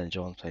 and Daniel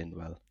Jones played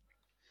well.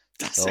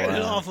 That So,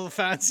 sounded awful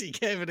fancy,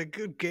 Kevin. A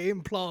good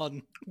game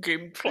plan.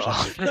 Game plan.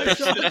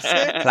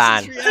 Plan.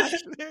 Plan.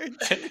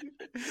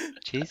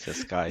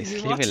 Jesus, guys,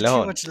 You've leave me watched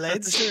alone. too much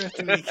Leinster at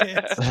the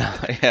weekend.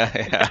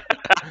 yeah.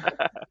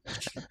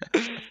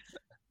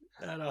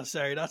 No,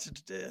 sorry, not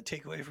to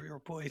take away from your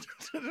point.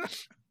 But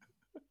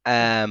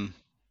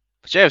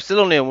yeah, it was still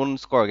only a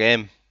 1-score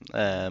game.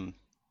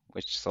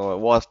 So it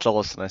was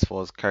close, and I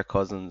suppose Kirk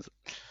Cousins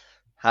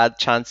had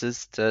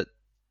chances to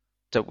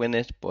win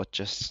it, but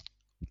just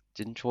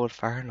didn't throw it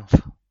far enough.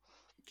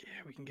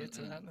 Yeah, we can get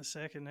to that in a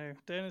second now.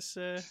 Dennis,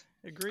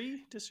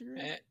 agree?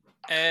 Disagree?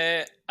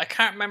 I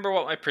can't remember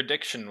what my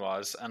prediction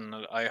was, and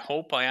I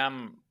hope I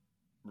am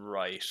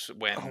right.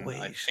 When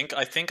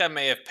I think I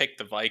may have picked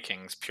the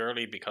Vikings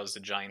purely because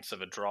the Giants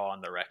have a draw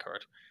on the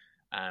record,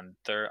 and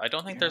I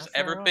don't think there's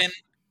ever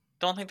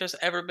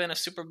been a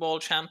Super Bowl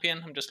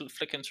champion. I'm just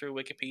flicking through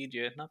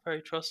Wikipedia, not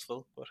very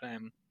trustful, but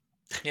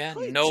yeah,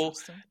 no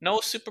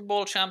Super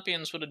Bowl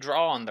champions with a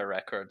draw on their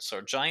record.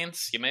 So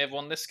Giants, you may have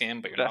won this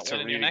game, but you're not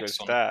winning your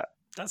next one.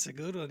 That's a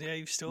good one. Yeah,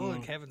 you've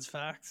stolen Kevin's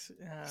fact.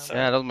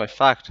 Yeah, that was my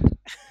fact.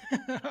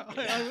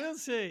 I will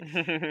say,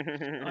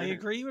 I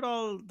agree with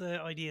all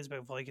the ideas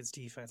about Vikings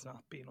defense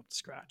not being up to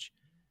scratch.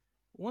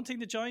 One thing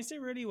the Giants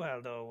did really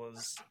well, though,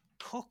 was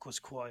Cook was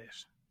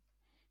quiet.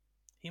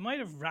 He might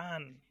have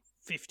ran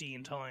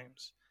 15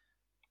 times,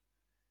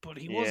 but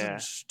he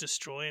wasn't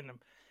destroying them.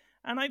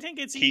 And I think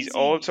it's He's easy.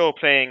 also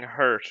playing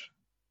hurt.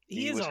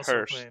 He is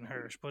also playing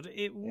hurt, but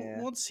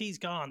once he's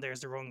gone,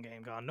 there's the run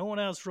game gone. No one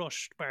else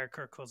rushed bar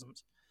Kirk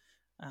Cousins.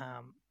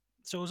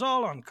 So it was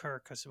all on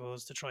Kirk, I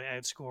suppose, to try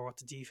outscore what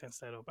the defense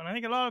set up. And I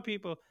think a lot of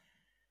people,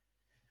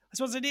 I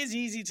suppose it is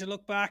easy to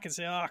look back and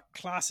say,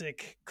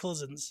 classic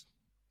Cousins.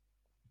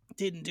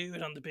 Didn't do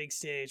it on the big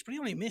stage, but he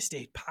only missed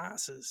 8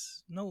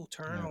 passes, no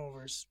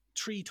turnovers,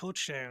 3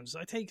 touchdowns.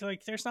 I think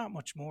there's not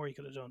much more he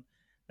could have done.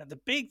 Now, the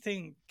big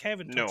thing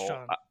Kevin touched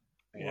on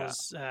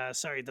was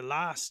the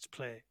last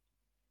play.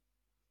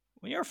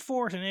 When you're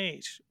 4th and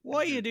 8, why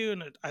are you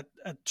doing a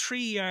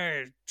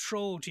 3-yard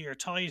throw to your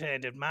tight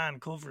end in man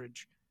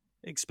coverage,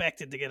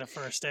 expected to get a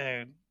first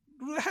down?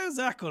 How's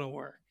that going to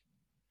work?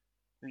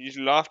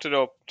 You loft it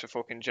up to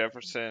fucking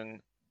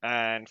Jefferson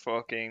and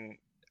fucking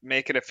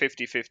make it a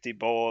 50-50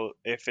 ball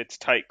if it's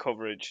tight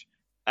coverage,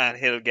 and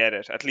he'll get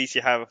it. At least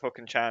you have a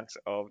fucking chance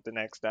of the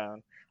next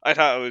down. I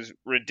thought it was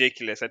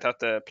ridiculous. I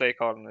thought the play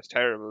calling was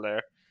terrible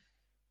there.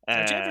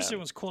 Jefferson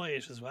was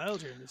quiet as well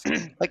during this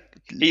game. Like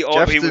he was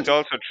Jefferson,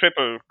 also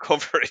triple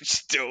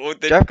coverage, though.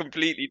 They Jeff-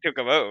 completely took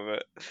him out of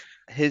it.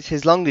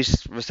 his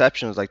longest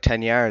reception was like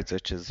 10 yards,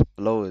 which is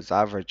below his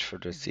average for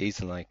the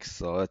season. Like,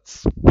 so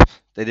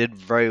they did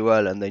very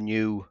well, and they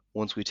knew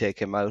once we take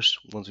him out,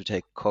 once we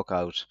take Cook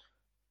out,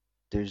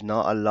 there's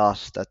not a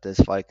lot that this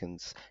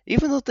Vikings,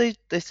 even though they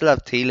still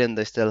have Thielen,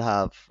 they still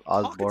have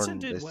Osborne, Hawkinson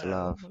they did still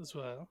well have as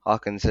well.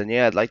 Hawkinson.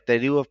 Yeah, like they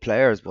do have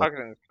players, but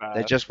Hawkinson's they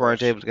class, just of weren't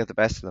course. able to get the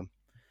best of them.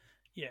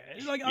 Yeah,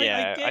 like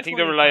Yeah, I I think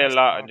why they rely a passed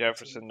lot on Hawkinson.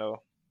 Jefferson,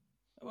 though.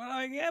 Well,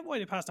 I get why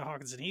they passed to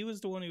Hawkinson. He was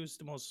the one who was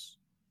the most,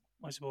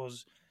 I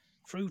suppose,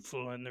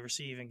 fruitful in the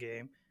receiving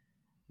game.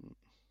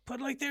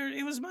 But like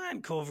it was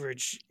man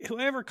coverage.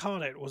 Whoever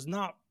caught it was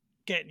not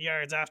getting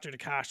yards after the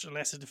catch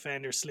unless a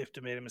defender slipped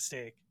and made a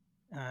mistake.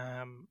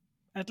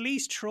 At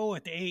least throw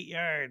it to 8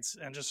 yards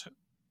and just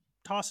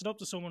toss it up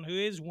to someone who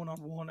is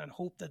 1-on-1 and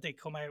hope that they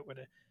come out with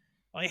it.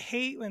 I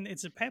hate when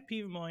it's a pet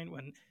peeve of mine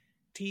when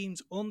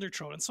teams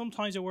underthrow, and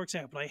sometimes it works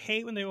out, but I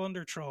hate when they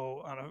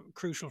underthrow on a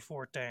crucial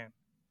 4th down.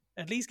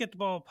 At least get the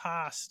ball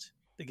past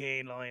the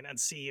gain line and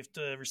see if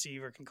the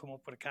receiver can come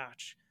up with a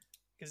catch.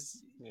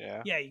 Because,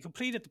 yeah, you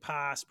completed the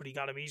pass, but he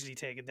got immediately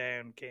taken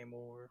down, game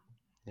over.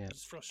 Yeah.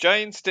 It's frustrating.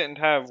 Giants didn't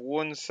have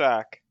one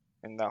sack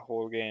in that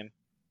whole game,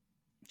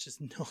 Which is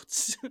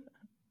nuts.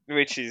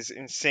 which is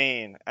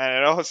insane. And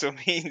it also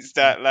means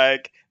that,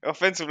 like,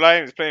 offensive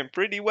line is playing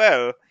pretty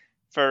well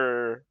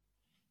for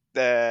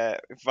the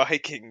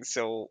Vikings.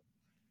 So,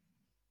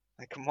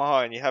 like, come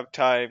on, you have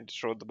time to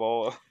throw the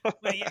ball. Well,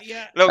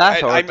 yeah. Look,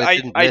 That or they I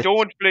didn't blitz.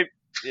 don't blame.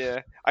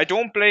 Yeah, I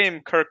don't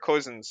blame Kirk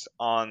Cousins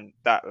on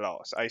that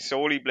loss. I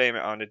solely blame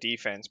it on the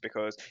defense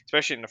because,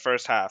 especially in the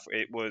first half,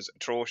 it was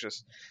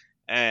atrocious.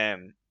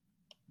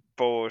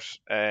 But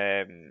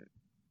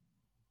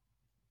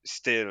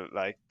still,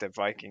 like, the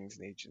Vikings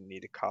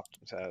need to cop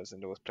themselves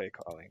in those play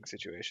calling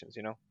situations.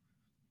 You know.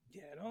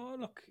 Yeah, no,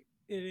 look,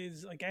 it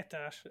is. I get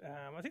that.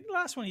 I think the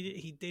last one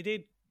they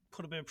did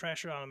put a bit of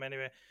pressure on him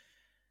anyway.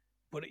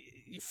 But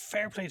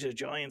fair play to the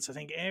Giants. I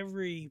think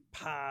every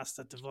pass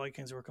that the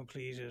Vikings were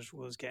completed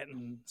was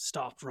getting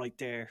stopped right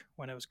there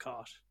when it was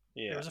caught.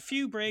 Yeah. There was a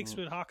few breaks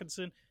with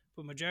Hawkinson,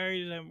 but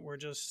majority of them were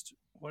just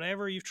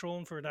whatever you've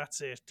thrown for, that's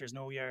it. There's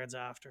no yards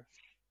after,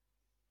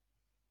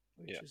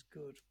 which is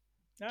good.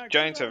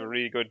 Giants have a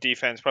really good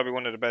defense, probably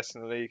one of the best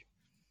in the league.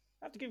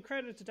 I have to give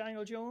credit to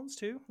Daniel Jones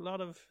too. A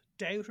lot of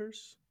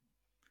doubters,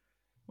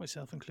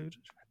 myself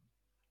included.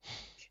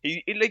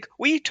 Like,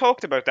 we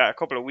talked about that a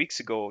couple of weeks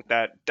ago,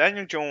 that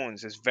Daniel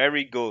Jones is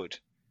very good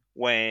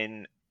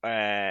when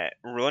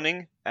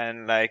running,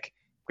 and like,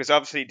 because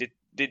obviously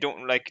they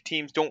don't, like,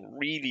 teams don't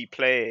really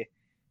play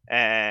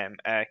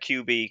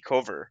QB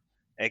cover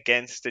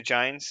against the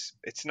Giants.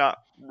 It's not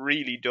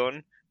really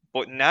done,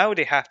 but now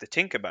they have to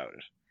think about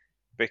it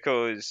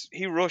because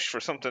he rushed for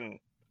something,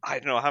 I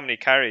don't know how many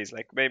carries,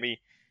 like maybe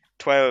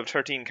 12,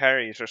 13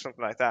 carries or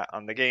something like that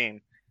on the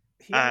game.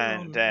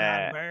 And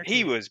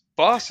he was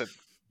bossing.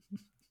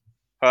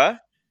 Huh?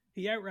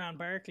 He outran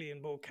Barkley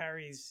in both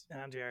carries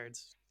and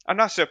yards. I'm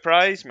not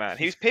surprised, man.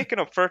 He was picking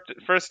up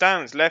first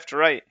downs left to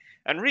right,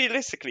 and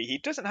realistically, he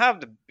doesn't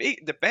have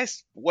the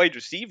best wide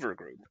receiver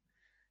group,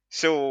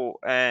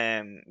 so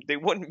they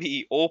wouldn't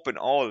be open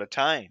all the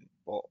time.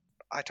 But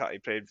I thought he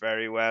played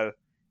very well.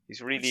 He's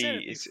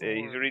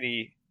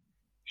really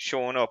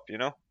showing up, you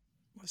know.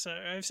 So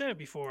I've said it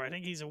before. I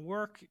think he's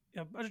a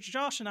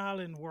Josh and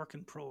Allen work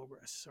in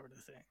progress sort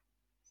of thing.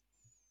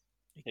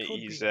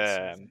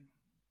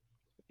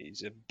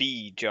 He's a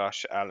B,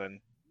 Josh Allen,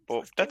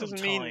 but that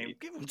doesn't mean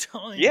give him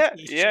time.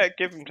 Yeah,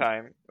 give him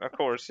time. Of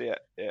course, yeah.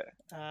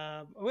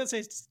 I will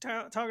say,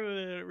 talking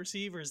to the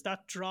receivers,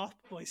 that drop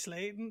by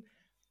Slayton,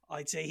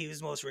 I'd say he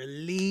was the most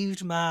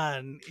relieved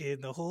man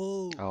in the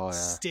whole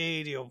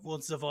stadium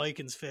once the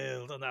Vikings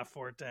failed on that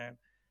 4th down,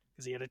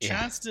 because he had a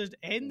chance to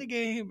end the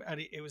game,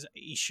 and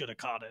he should have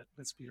caught it.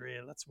 Let's be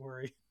real, that's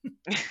worry.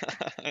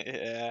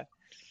 Yeah,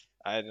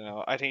 I don't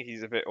know. I think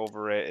he's a bit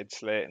overrated,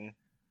 Slayton.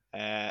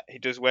 He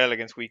does well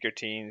against weaker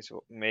teams,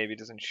 but maybe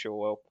doesn't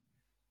show up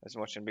as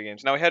much in big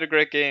games. Now, he had a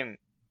great game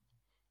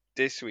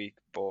this week,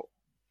 but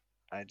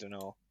I don't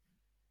know.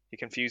 He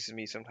confuses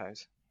me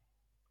sometimes.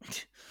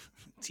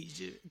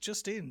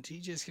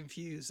 TJ's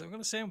confused. I'm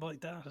going to sound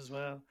like that as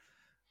well.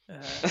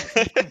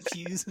 He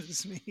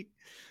confuses me.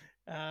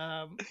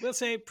 We'll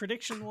say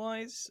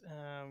prediction-wise,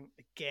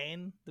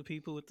 again, the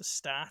people with the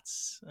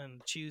stats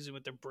and choosing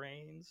with their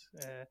brains.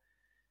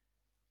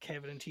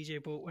 Kevin and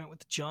TJ both went with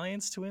the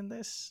Giants to win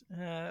this.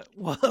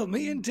 While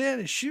me and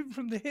Dennis, shooting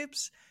from the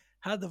hips,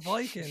 had the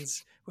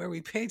Vikings, where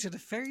we painted a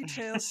fairy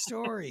tale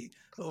story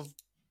of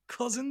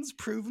Cousins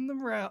proving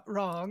them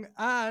wrong,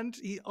 and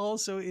he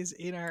also is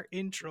in our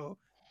intro.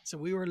 So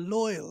we were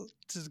loyal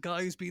to the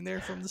guy who's been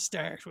there from the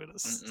start with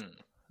us.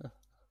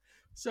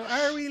 So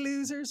are we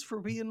losers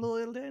for being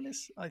loyal,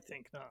 Dennis? I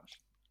think not.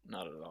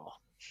 Not at all.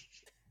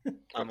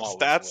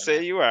 Stats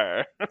say you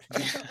are.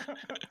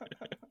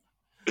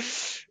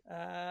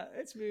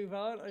 Let's move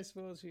on. I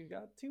suppose we've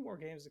got 2 more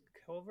games to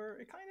cover.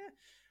 It kind of,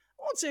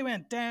 I won't say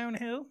went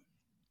downhill,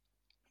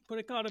 but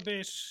it got a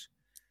bit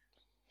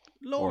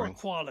lower Boring.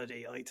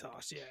 quality, I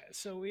thought. Yeah.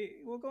 So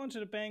we'll go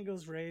into the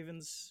Bengals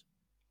Ravens.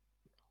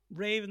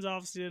 Ravens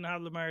obviously didn't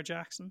have Lamar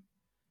Jackson.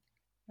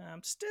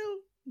 Still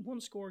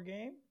 1-score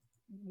game.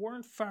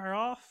 Weren't far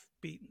off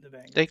beating the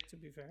Bengals, to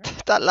be fair.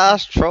 That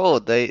last throw,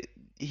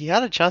 he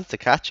had a chance to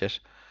catch it.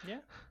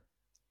 Yeah.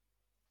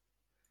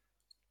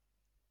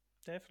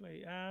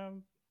 Definitely. I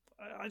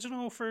don't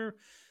know, for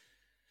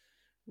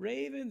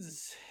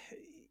Ravens,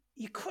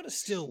 you could have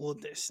still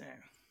won this now.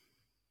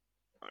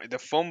 The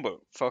fumble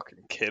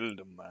fucking killed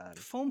him, man.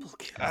 The fumble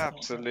killed him.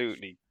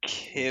 Absolutely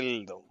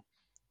killed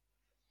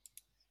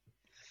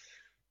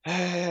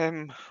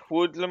him.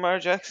 Would Lamar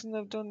Jackson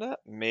have done that?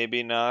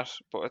 Maybe not,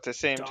 but at the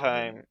same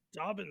time,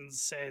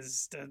 Dobbins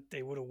says that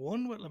they would have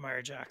won with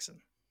Lamar Jackson.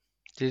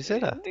 Did you say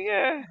that?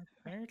 yeah.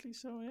 Apparently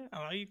so, yeah.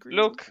 And I agree.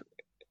 Look,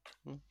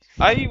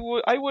 I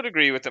would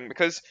agree with them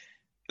because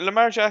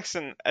Lamar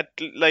Jackson,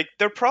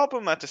 their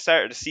problem at the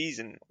start of the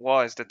season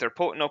was that they're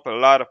putting up a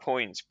lot of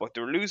points, but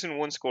they're losing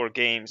 1-score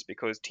games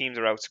because teams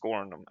are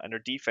outscoring them and their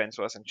defense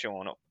wasn't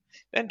showing up.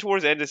 Then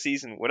towards the end of the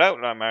season, without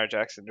Lamar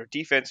Jackson, their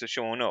defense was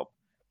showing up,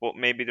 but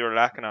maybe they were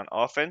lacking on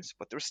offense,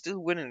 but they're still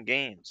winning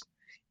games.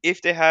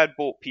 If they had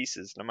both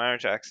pieces, Lamar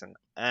Jackson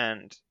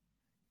and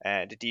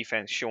the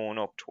defense showing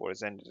up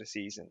towards the end of the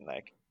season,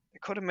 they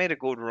could have made a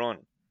good run.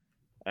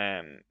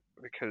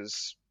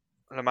 Because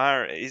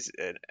Lamar is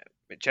a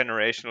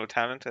generational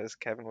talent, as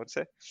Kevin would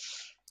say.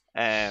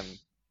 I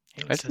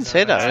didn't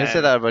say that. I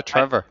said that about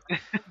Trevor.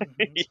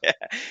 Yeah,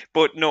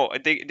 but no,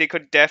 they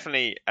could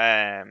definitely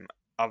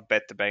have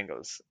bet the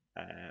Bengals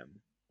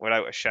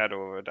without a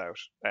shadow of a doubt.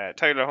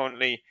 Tyler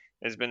Huntley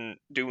has been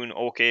doing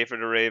okay for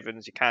the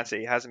Ravens. You can't say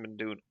he hasn't been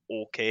doing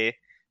okay,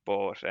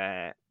 but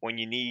when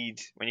you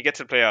get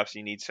to the playoffs,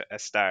 you need a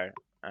star,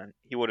 and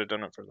he would have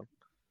done it for them.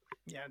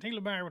 Yeah, I think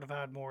Lamar would have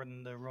had more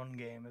than the run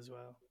game as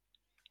well.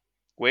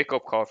 Wake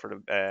up call for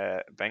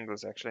the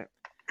Bengals, actually.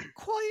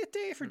 Quiet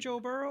day for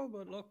Joe Burrow,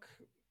 but look,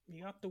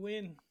 you got the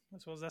win. I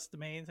suppose that's the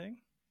main thing.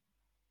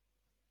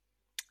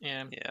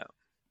 Yeah.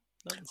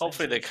 Nothing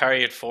Hopefully they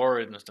carry it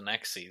forward into the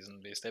next season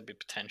because they'd be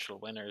potential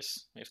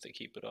winners if they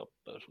keep it up.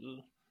 But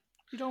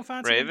you don't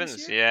fancy Ravens, them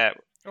this year? yeah.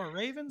 Or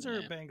Ravens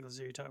or Bengals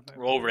are you talking about?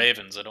 Oh,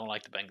 Ravens. I don't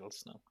like the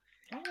Bengals, no.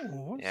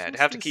 Oh, they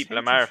have to keep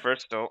Lamar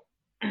first, though.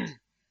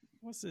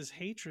 What's this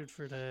hatred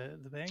for the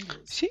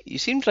Bengals? See, you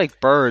seem like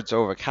birds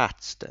over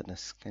cats,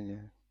 Dennis. Can you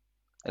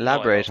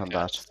elaborate on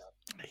that?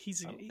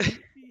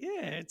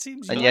 It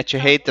seems. And yet you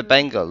hate the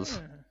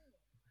Bengals.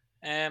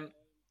 Yeah.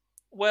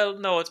 Well,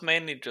 no, it's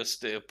mainly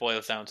just it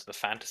boils down to the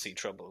fantasy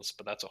troubles,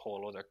 but that's a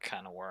whole other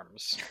can of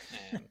worms.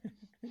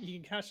 You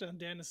can catch it on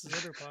Dennis's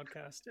other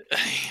podcast.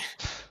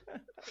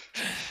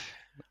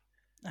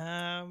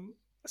 I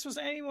suppose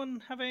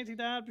anyone have anything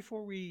to add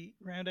before we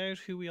round out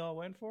who we all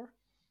went for?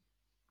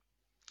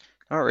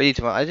 Not really.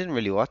 I didn't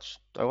really watch.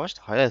 I watched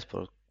the highlights, but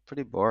it was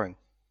pretty boring.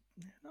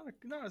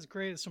 Not as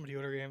great as some of the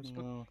other games,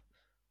 but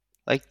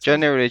like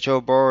generally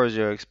Joe Burrow,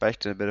 you're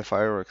expecting a bit of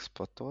fireworks,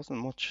 but there wasn't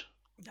much.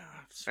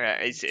 Yeah,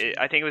 I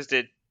think it was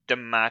the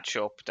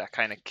matchup that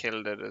kind of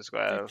killed it as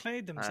well. They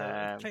played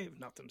themselves,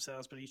 not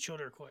themselves, but each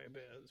other quite a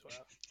bit as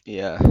well.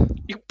 Yeah.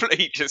 You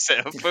played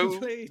yourself, boo. You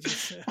played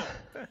yourself.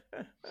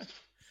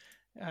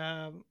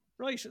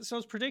 Right, so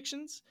it's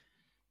predictions.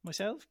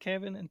 Myself,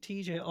 Kevin, and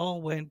TJ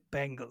all went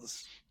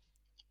Bengals.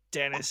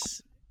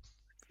 Dennis,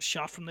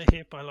 shot from the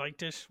hip. I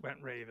liked it.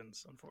 Went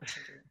Ravens,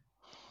 unfortunately.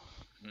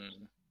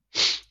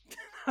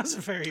 That's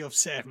a very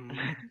upsetting.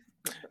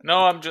 No,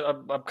 I'm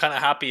kind of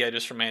happy. I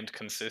just remained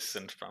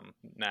consistent from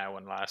now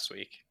and last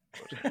week.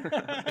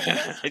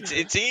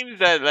 It seems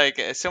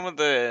that some of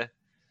the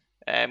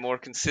more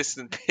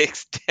consistent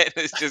picks,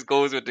 Dennis just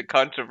goes with the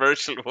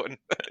controversial one.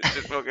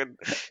 Just fucking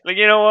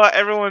you know what?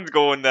 Everyone's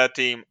going that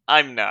team.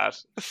 I'm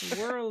not. The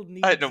world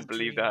needs I don't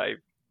believe the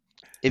hype.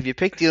 If you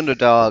pick the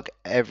underdog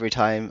every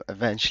time,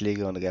 eventually you're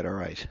going to get it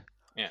right.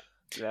 Yeah.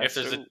 That's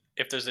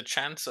If there's a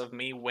chance of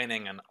me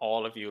winning and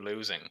all of you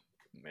losing,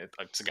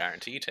 it's a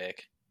guarantee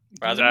take.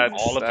 Rather than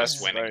all of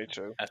us winning. Very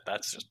true.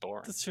 That's just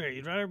boring. That's fair.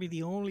 You'd rather be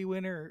the only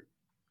winner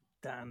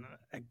than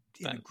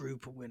in a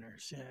group of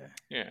winners. Yeah.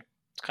 Yeah.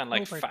 It's kind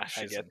of like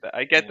fascism.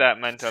 I get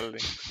that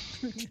mentality.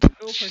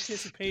 No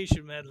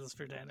participation medals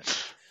for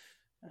Dennis.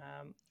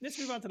 Let's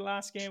move on to the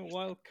last game,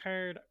 wild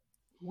card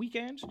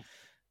weekend.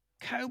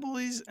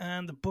 Cowboys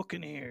and the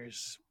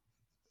Buccaneers.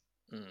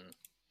 Now,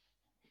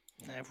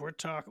 if we're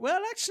talking,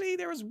 well, actually,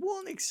 there was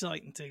one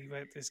exciting thing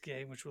about this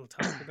game, which we'll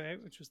talk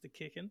about, which was the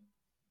kicking.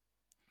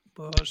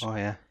 But oh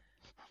yeah,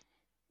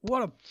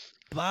 what a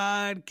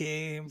bad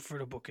game for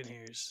the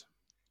Buccaneers.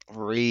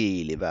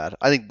 Really bad.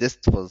 I think this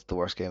was the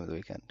worst game of the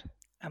weekend.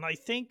 And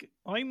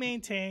I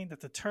maintain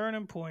that the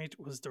turning point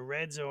was the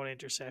red zone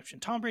interception.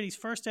 Tom Brady's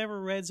first ever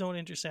red zone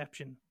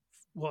interception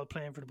while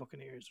playing for the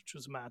Buccaneers, which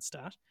was a mad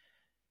stat.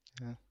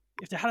 Yeah.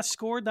 If they had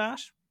scored that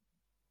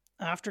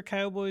after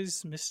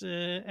Cowboys missed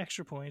an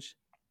extra point,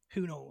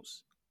 who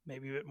knows?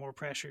 Maybe a bit more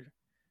pressure.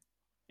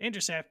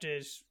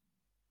 Intercepted,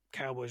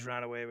 Cowboys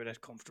ran away with it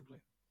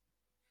comfortably.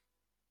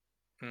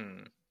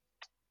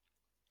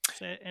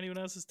 Anyone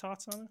else's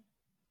thoughts on it?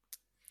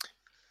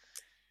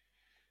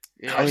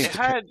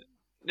 Yeah,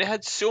 they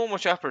had so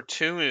much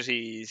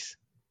opportunities.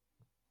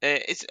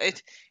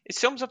 It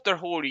sums up their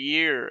whole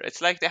year.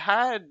 It's like they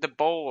had the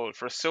ball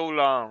for so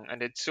long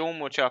and had so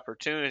much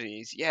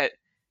opportunities, yet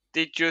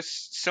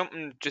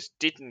something just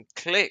didn't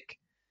click.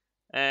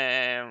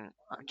 I'm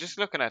just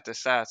looking at the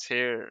stats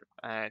here.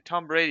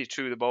 Tom Brady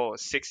threw the ball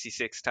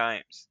 66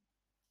 times.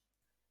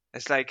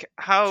 It's like,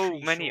 how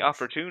Three many short.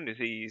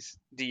 opportunities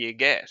do you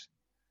get?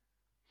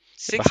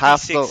 But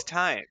half 66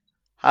 times.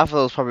 Half of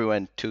those probably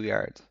went 2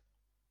 yards.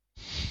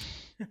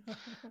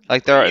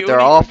 Like You their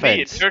only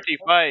completed offense.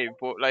 35,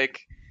 but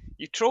like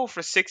you throw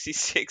for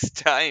 66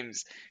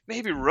 times.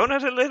 Maybe run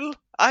it a little.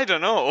 I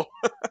don't know.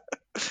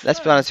 Let's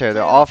be honest here.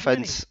 Their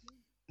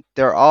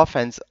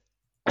offense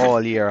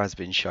all year has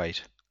been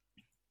shite.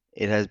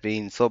 It has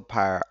been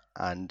subpar,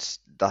 and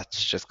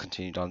that's just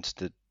continued on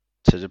to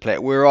the play.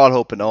 We're all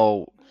hoping,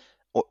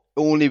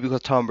 only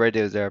because Tom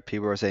Brady was there,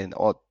 people were saying,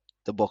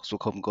 the Bucks will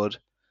come good,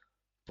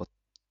 but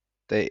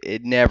there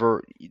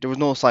was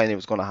no sign it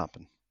was going to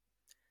happen.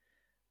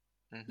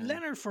 Mm-hmm.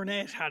 Leonard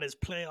Fournette had his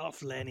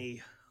playoff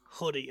Lenny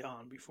hoodie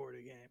on before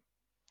the game.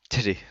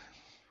 Did he?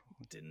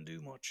 Didn't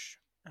do much.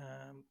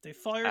 They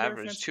fired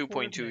average their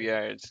 2.2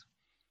 yards.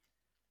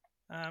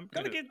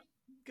 Gotta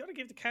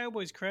give the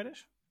Cowboys credit.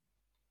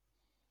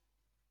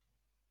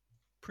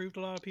 Proved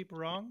a lot of people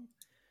wrong.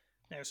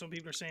 Now some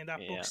people are saying that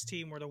Bucks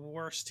team were the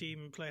worst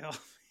team in playoff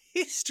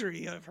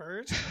history. I've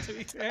heard. To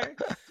be fair,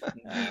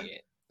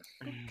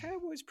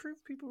 Cowboys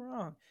proved people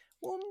wrong.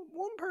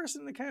 One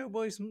person in the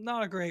Cowboys,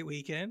 not a great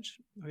weekend.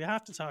 We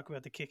have to talk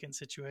about the kicking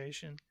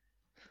situation.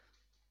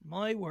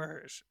 My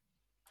word.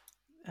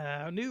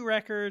 New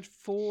record,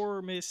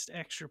 4 missed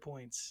extra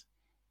points.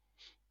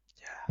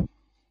 Yeah.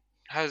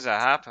 How does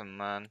that happen,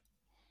 man?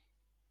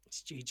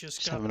 You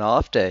just have an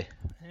off day.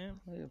 Yeah.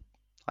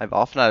 I've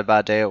often had a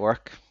bad day at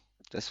work.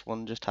 This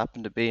one just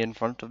happened to be in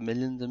front of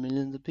millions and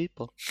millions of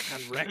people.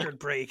 And record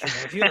breaking.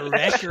 If you had a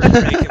record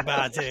breaking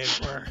bad day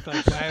at work,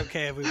 like, wow,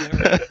 okay, have we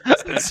ever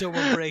seen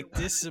someone break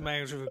this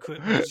amount of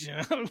equipment? You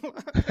know?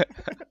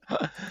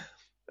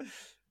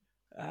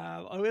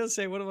 I will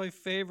say one of my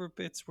favorite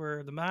bits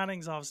were the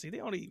Mannings. Obviously,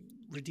 the only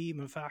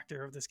redeeming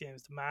factor of this game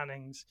is the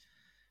Mannings.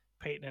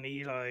 Peyton and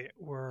Eli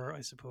were,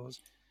 I suppose,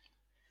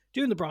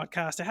 doing the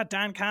broadcast. I had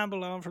Dan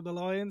Campbell on from the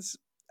Lions.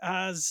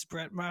 As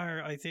Brett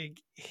Maher, I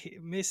think,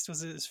 missed,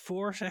 was it his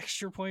 4th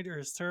extra point or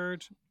his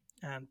 3rd?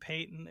 And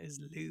Peyton is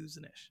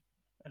losing it.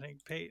 I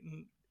think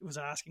Peyton was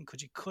asking,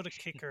 could you cut a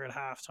kicker at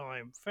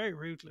halftime? Very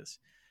ruthless.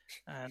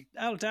 And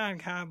Dan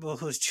Campbell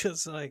was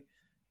just like,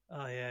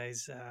 oh yeah,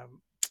 he's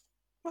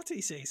what did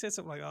he say? He said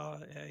something like,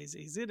 oh yeah,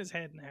 he's in his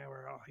head now,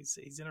 or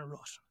he's in a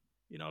rut.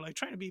 You know, like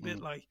trying to be a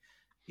bit like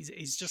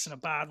he's just in a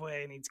bad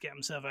way and needs to get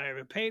himself out of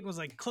it. Peyton was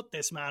like, cut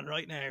this man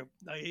right now.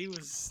 Like, he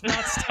was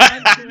not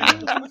standing.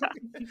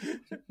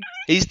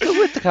 He's still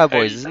with the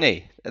Cowboys, isn't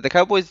he? The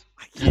Cowboys.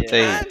 You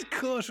can't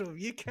cut him.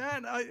 You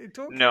can't.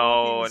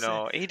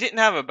 No. He didn't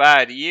have a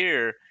bad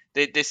year.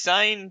 They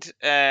signed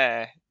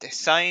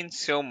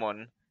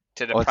someone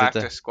to the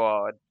practice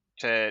squad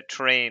to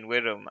train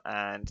with him,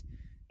 and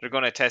they're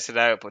going to test it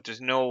out. But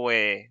there's no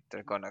way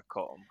they're going to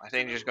cut him. I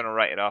think they're just going to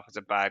write it off as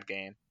a bad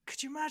game.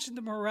 Could you imagine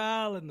the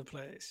morale in the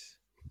place?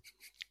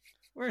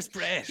 Where's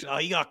Brett? Oh,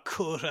 he got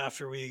cut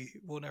after we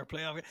won our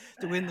playoff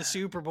to win the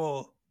Super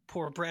Bowl.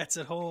 Poor Brett's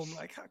at home.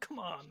 Like, oh, come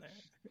on, man.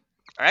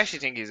 I actually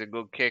think he's a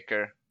good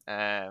kicker.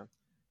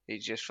 He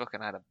just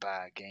fucking had a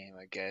bad game,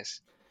 I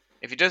guess.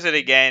 If he does it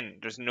again,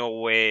 there's no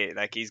way.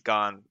 Like, he's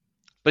gone.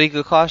 But he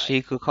could cost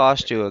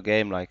you a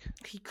game, like.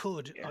 He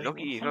could. Yeah,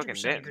 he fucking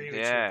did.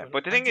 Yeah,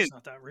 but the thing is,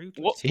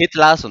 he hit the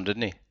last one,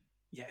 didn't he?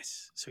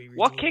 Yes. So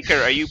what kicker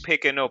are you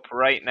picking up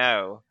right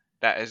now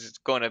that is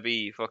gonna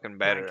be fucking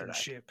better?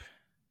 Blankenship.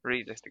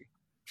 Realistically.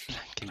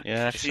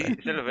 Yeah. Is he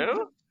still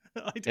available?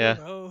 I don't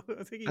know.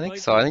 I think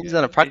so. I think he's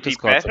on a practice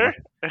squad.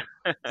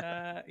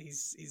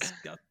 He's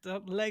got the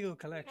Lego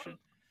collection.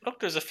 Look,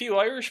 there's a few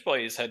Irish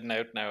boys heading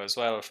out now as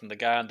well from the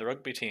GA and the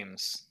rugby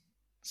teams.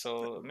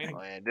 So I mean,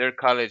 they're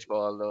college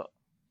ball though.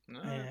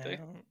 No,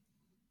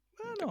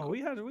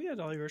 we had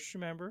Irish,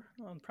 remember,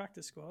 on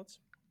practice squads.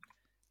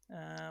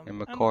 In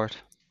McCourt.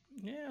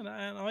 Yeah, and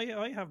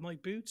I have my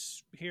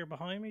boots here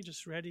behind me,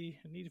 just ready.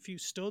 I need a few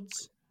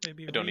studs.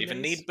 Maybe I don't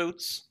even need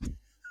boots.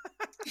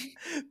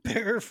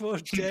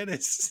 Barefoot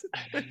Dennis.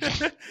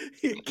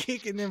 You're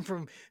kicking them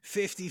from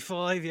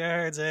 55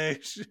 yards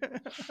out.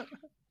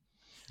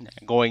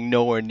 Going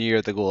nowhere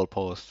near the goal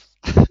post.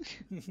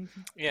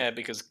 Yeah,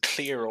 because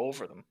clear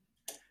over them.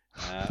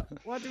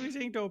 What do we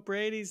think, though?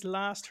 Brady's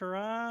last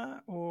hurrah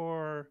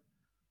or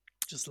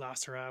just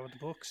last hurrah with the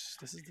Bucks?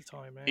 This is the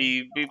time, man.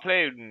 He'll be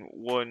playing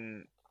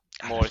one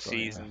more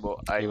season,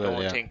 but I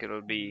don't think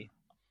it'll be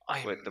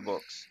with the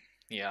Bucks.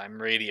 Yeah,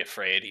 I'm really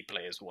afraid he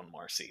plays one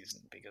more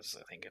season because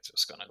I think it's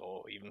just going to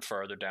go even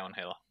further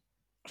downhill.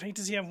 I think,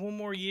 does he have one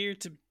more year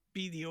to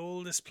be the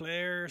oldest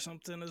player or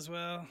something as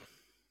well?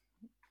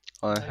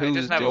 He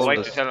doesn't have a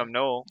wife to tell him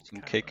no. Some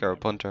kicker or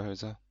punter,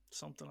 who's that?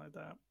 Something like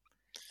that.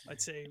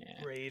 I'd say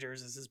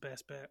Raiders is his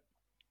best bet.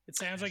 It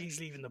sounds like he's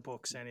leaving the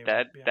Bucks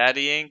anyway.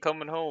 Daddy ain't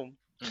coming home.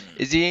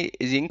 Is he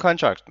in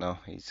contract? No,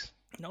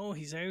 No,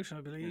 he's out,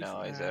 I believe.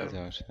 No, he's he's out.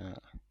 out. Yeah.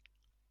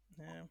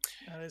 Yeah,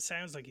 and it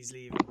sounds like he's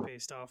leaving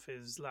based off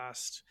his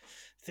last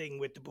thing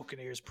with the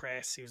Buccaneers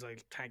press. He was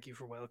like, "Thank you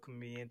for welcoming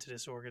me into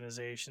this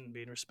organization,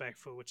 being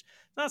respectful," which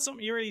not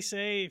something you really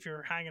say if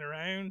you're hanging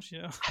around,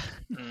 you know.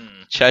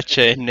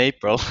 Cha-cha in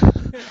April.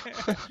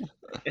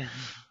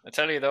 I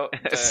tell you though,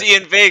 See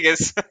you in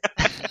Vegas.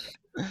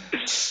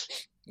 Sorry,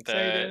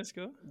 Dennis,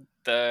 go.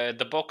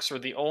 the Bucks were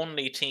the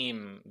only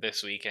team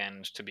this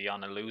weekend to be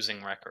on a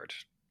losing record.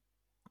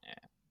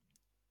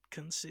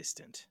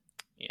 Consistent.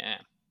 Yeah.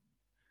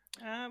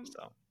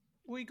 So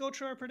we go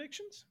through our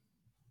predictions.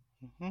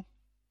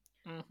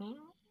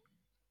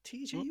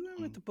 TJ, you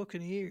went with the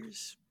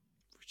Buccaneers,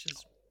 which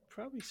is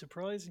probably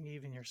surprising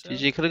even yourself.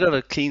 TJ could have got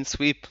a clean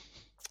sweep.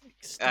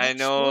 I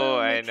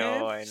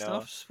know.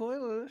 Stop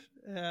spoiling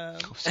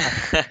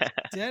it.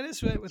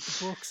 Dennis went with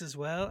the Bucks as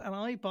well, and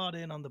I bought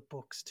in on the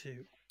Bucks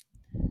too.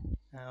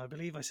 I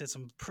believe I said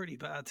some pretty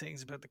bad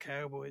things about the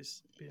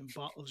Cowboys being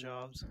bottle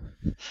jobs.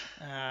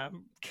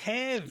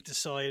 Kev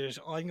decided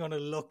I'm going to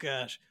look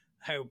at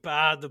how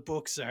bad the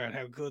Bucks are and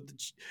how good the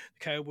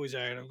Cowboys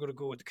are, and I'm going to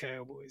go with the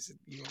Cowboys.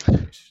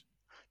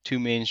 Too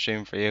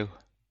mainstream for you.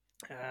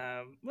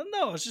 Well,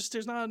 no, it's just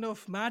there's not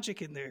enough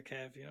magic in there,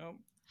 Kev. You know,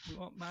 we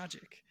want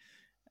magic.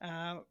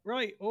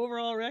 Right,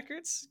 overall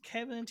records,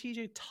 Kevin and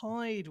TJ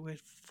tied with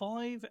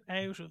 5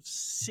 out of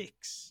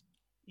 6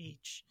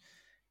 each.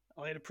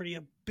 I had a pretty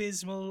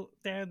abysmal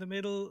down the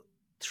middle,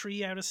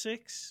 3 out of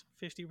 6,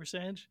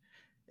 50%.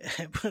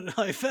 But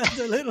I felt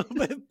a little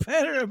bit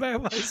better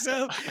about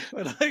myself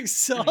when I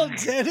saw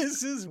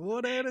Dennis's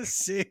 1 out of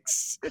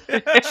 6.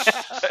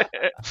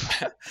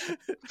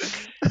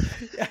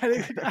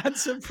 and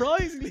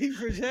surprisingly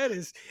for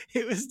Dennis,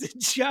 it was the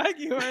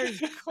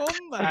Jaguars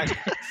comeback,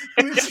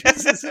 which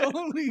was his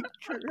only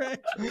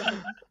correct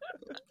one.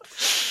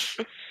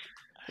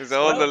 It's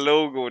all the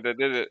logo that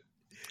did it.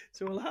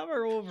 So we'll have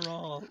our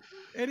overall.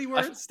 Any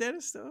words,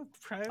 Dennis? Though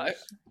proud.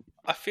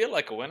 I feel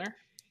like a winner.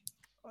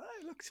 Well,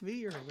 look, to me,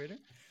 you're a winner.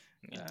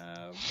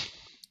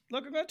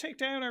 Look, I'm going to take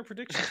down our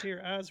predictions here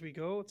as we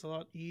go. It's a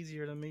lot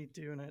easier than me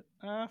doing it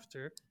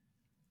after,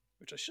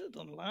 which I should have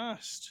done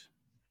last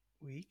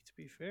week, to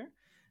be fair.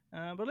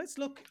 But let's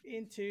look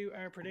into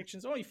our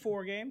predictions. Only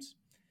 4 games,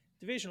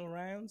 divisional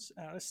rounds.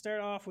 Let's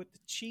start off with the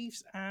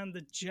Chiefs and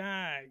the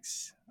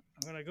Jags.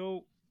 I'm going to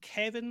go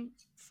Kevin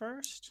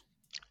first.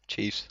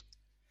 Chiefs.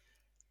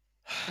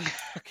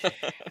 Okay.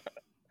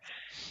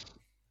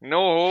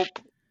 No hope.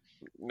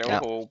 No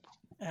hope.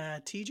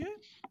 TJ?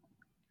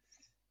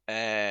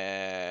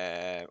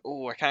 I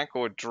can't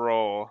go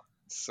draw.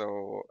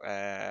 So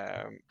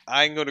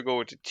I'm going to go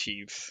with the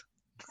Chiefs.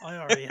 I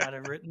already had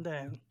it written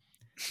down.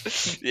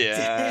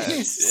 Yeah.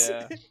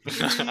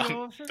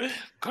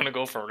 Gonna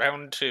go for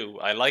round 2.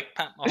 I like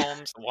Pat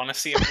Mahomes. I want to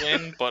see him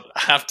win, but I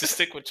have to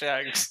stick with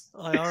Jags.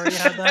 I already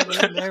had that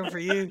written down for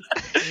you.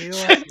 You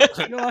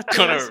know what,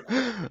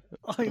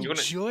 I'm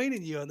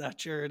joining you on that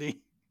journey.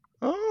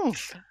 Oh.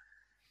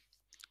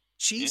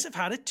 Chiefs have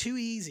had it too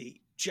easy.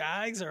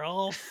 Jags are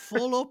all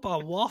full up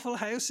on Waffle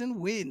House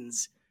and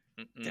wins.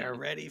 They're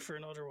ready for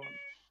another one.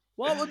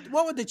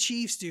 What would the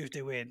Chiefs do if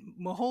they win?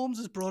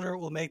 Mahomes' brother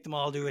will make them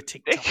all do a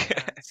TikTok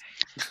dance.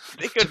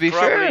 They could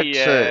probably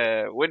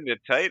win the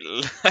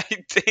title. I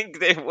think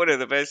they're one of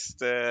the best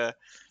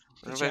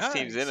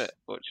teams in it.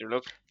 But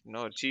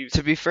Chiefs.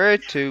 To be fair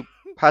to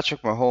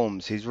Patrick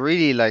Mahomes, he's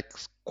really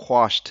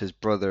quashed his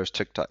brother's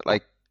TikTok.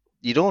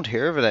 You don't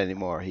hear of it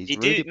anymore. He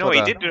did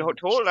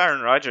total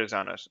Aaron Rodgers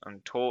on it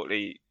and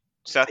totally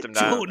sat them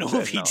down. I don't know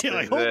if he did.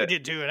 I hope he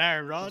did do an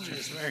Aaron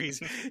Rodgers where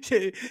he's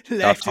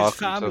left his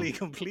family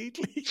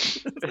completely.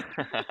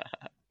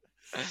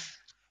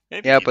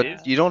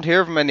 But you don't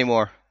hear of him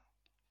anymore.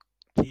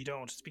 You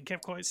don't. It's been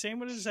kept quiet. Same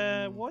with his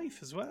wife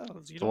as well.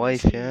 You don't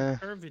wife, see yeah.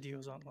 her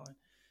videos online.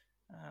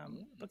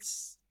 But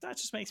that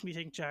just makes me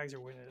think Jags are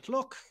winning it.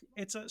 Look,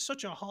 it's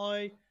such a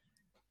high.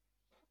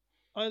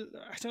 I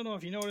don't know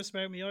if you noticed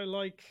about me. I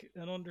like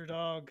an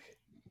underdog,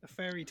 a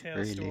fairy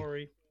tale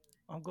story.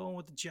 I'm going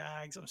with the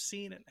Jags. I'm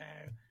seeing it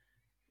now.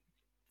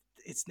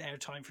 It's now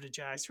time for the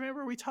Jags.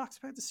 Remember we talked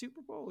about the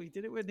Super Bowl? We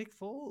did it with Nick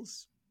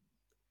Foles.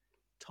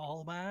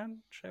 Tall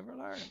man. Trevor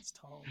Lawrence,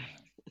 tall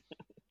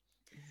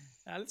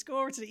man. Let's go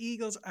over to the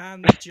Eagles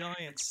and the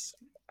Giants.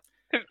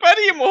 Is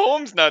Patty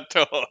Mahomes not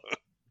tall?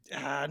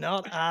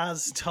 Not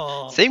as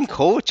tall. Same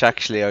coach,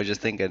 actually, I was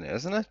just thinking,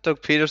 isn't it?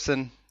 Doug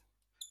Peterson.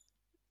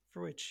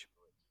 For which?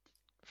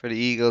 For the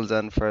Eagles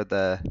and for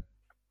the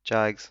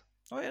Jags.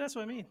 Oh, yeah, that's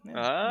what I mean. Yeah.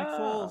 Nick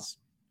Foles.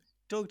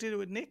 Doug did it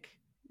with Nick.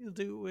 He'll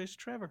do it with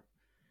Trevor.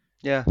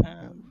 Yeah.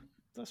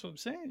 That's what I'm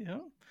saying, you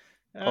know.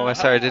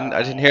 Sorry, I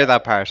didn't hear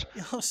that part.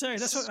 Oh, sorry,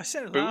 that's what I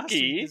said last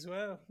week as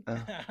well.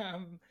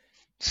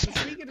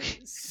 Speaking of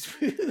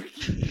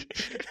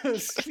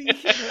spooky,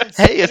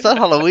 hey, it's not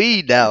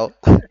Halloween now.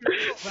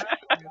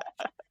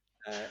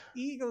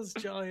 Eagles,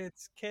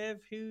 Giants, Kev,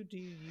 who do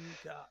you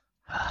got?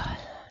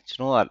 Do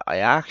you know what? I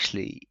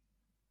actually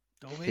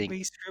don't make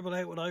me scribble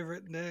out what I've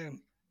written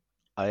down.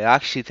 I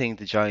actually think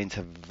the Giants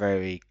have a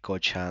very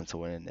good chance of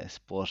winning this,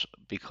 but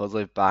because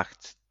I've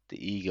backed the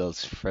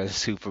Eagles for the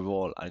Super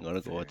Bowl, I'm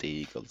going to go with the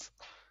Eagles.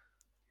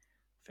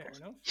 Fair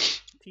enough.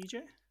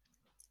 TJ?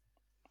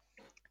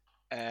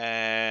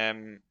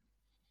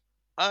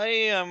 I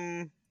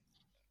am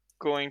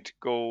going to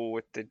go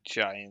with the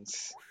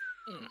Giants.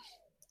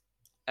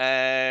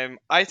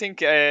 I think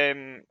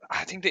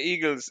the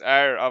Eagles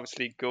are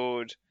obviously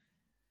good,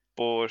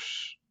 but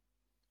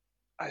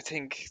I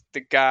think the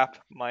gap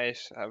might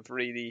have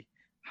really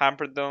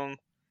hampered them.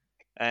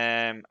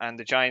 And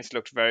the Giants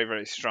looked very,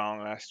 very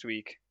strong last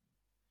week.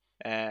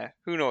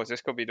 Who knows?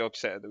 This could be the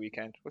upset of the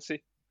weekend. We'll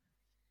see.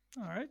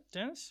 All right,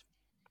 Dennis?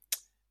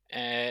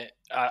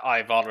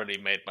 I've already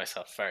made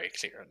myself very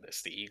clear on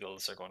this. The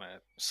Eagles are going to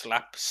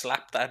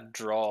slap that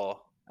draw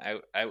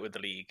out of the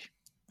league.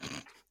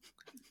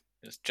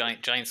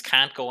 Giants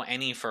can't go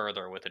any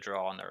further with a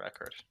draw on their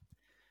record.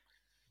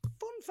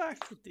 Fun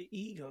fact with the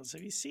Eagles,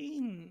 have you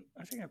seen,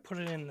 I think I put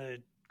it in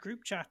the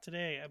group chat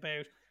today,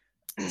 about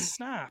the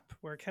snap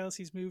where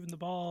Kelsey's moving the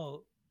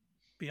ball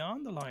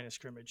beyond the line of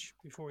scrimmage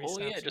before he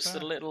snaps it just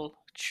back. a little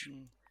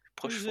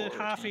push Was forward. it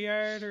half a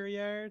yard or a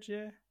yard?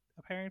 Yeah.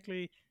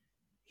 Apparently,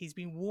 he's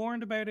been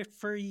warned about it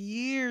for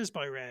years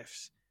by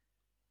refs.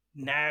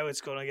 Now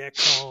it's going to get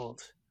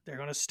called. They're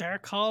going to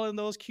start calling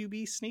those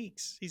QB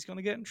sneaks. He's going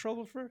to get in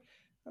trouble for it.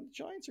 And the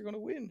Giants are going to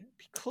win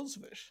because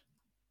of it.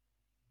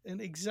 An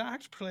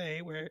exact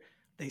play where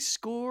they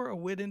score a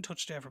winning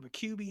touchdown from a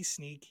QB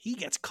sneak. He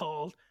gets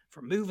called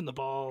for moving the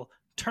ball,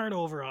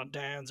 turnover on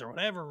downs, or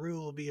whatever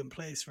rule will be in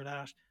place for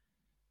that.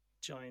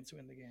 Giants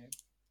win the game.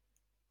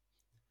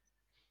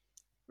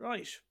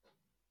 Right.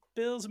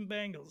 Bills and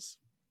Bengals.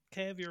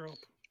 Kev, you're up.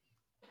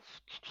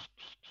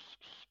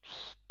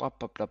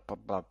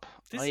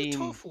 This is a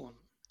tough one.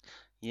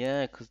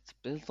 Yeah, because the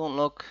Bills don't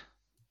look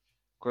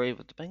great,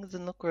 but the Bengals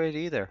didn't look great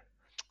either.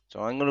 So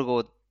I'm going to go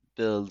with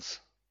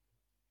Bills.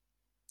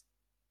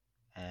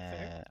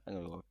 I'm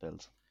going to go with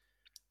Bills.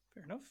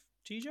 Fair enough.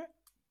 TJ?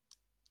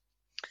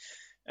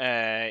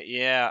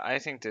 Yeah, I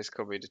think this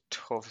could be the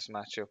toughest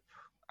matchup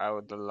out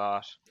of the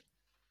lot.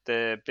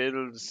 The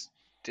Bills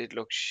did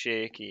look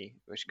shaky,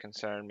 which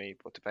concerned me,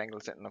 but the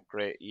Bengals didn't look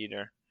great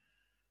either.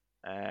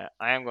 I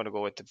am going to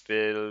go with the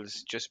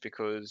Bills just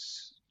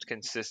because it's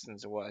consistent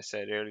with what I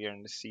said earlier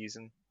in the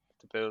season.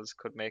 The Bills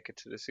could make it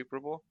to the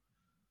Super Bowl.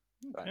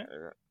 Okay.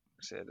 I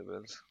say the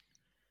Bills.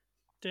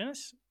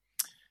 Dennis?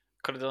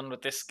 Could have done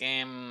with this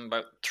game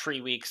about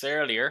 3 weeks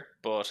earlier,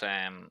 but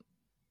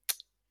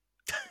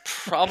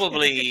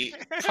probably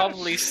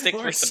stick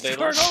with the Bills.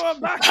 We're going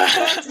back to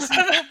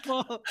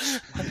football.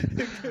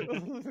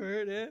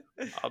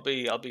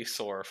 I'll be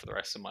sore for the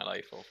rest of my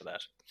life over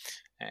that.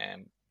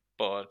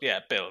 But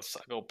yeah, Bills.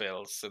 I go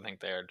Bills. I think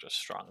they're just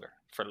stronger.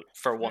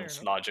 For once,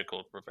 enough. logic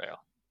will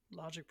prevail.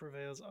 Logic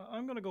prevails.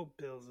 I'm going to go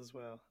Bills as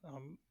well.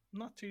 I'm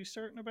not too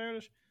certain about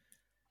it.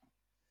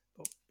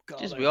 But God,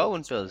 Jeez, I we all hope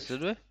went it's Bills, right.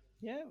 did we?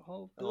 Yeah,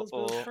 well, Bills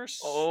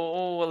first.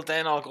 Oh, well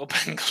then I'll go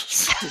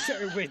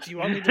Bengals. Wait, do you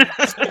want me to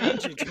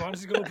change it? Do you want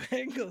us to go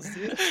Bengals,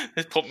 do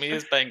you? Put me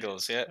as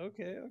Bengals, yeah.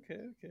 Okay.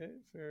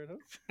 Fair enough.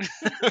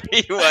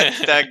 You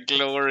want that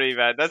glory,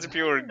 man. That's a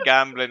pure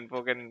gambling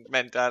fucking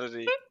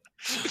mentality.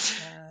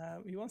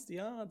 He wants the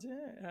odds,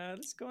 yeah.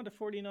 Let's go on to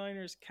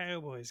 49ers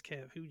Cowboys.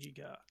 Kev, who do you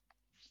got?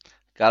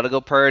 Gotta go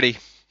Purdy.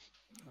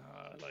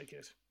 I like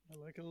it. I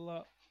like it a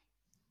lot.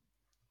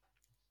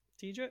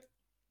 TJ?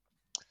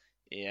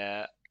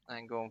 Yeah,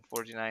 I'm going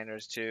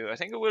 49ers too. I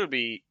think it will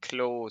be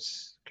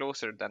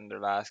closer than their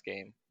last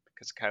game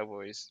because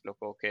Cowboys look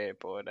okay,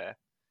 but I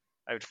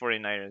have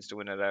 49ers to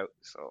win it out,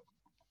 so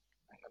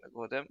I'm gonna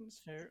go with them.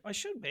 I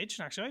should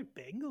mention actually, I have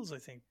Bengals, I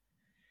think,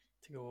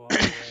 to go all the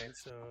way.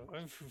 So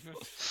I'm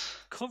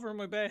covering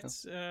my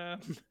bets.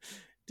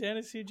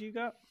 Dennis, who do you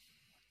got?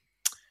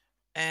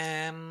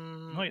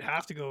 Might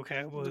have to go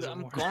Cowboys.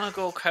 I'm gonna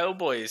go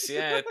Cowboys.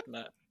 Yeah.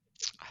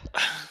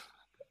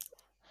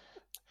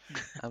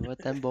 How about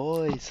them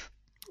boys?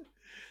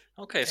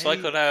 Okay, so I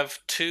could have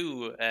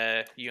 2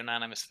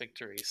 unanimous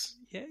victories.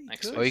 Yeah,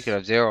 next could. week. Or you could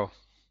have 0.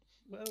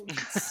 Well,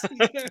 let's see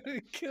how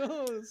it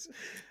goes.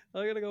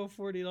 I'm gonna go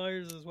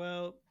 49ers as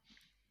well.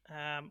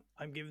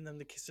 I'm giving them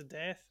the kiss of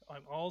death.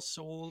 I'm all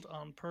sold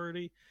on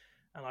Purdy,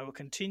 and I will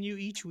continue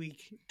each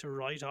week to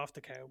write off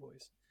the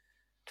Cowboys.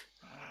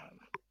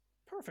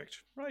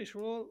 Perfect. Right,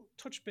 we'll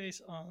touch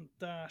base on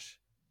that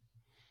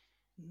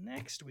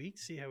next week.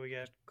 See how we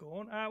get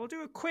going. We'll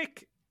do a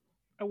quick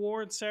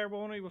award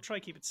ceremony. We'll try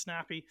to keep it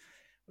snappy.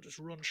 We'll just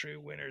run through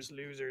winners,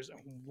 losers,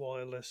 and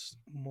wildest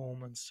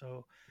moments.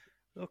 So,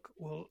 look,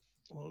 we'll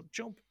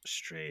jump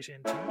straight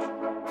into it.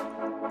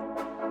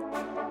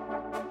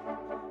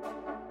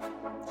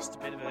 Just a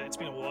bit of it's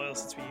been a while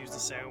since we used the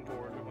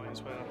soundboard. We might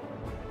as well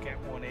get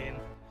one in.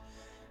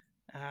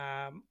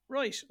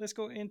 Right, let's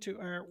go into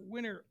our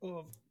winner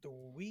of the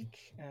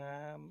week.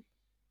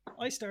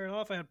 I started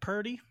off. I had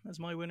Purdy as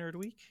my winner of the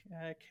week.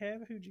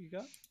 Kev, who do you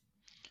got?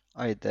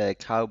 I had the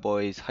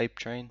Cowboys hype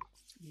train.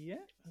 Yeah,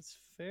 that's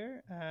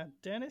fair.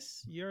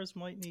 Dennis, yours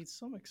might need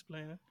some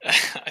explaining.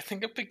 I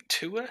think I picked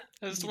Tua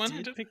as the You one.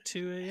 did pick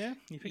Tua, yeah.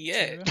 You picked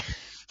Yeah.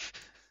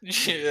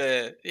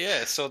 Tua.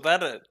 Yeah. So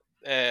that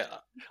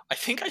I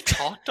think I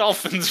thought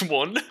Dolphins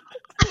won.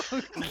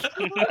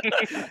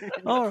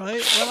 All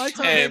right. Well, I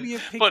thought maybe you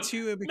picked but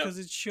Tua because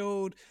it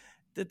showed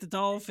that the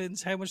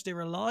Dolphins how much they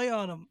rely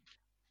on him.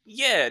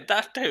 Yeah,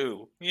 that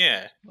too.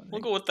 Yeah,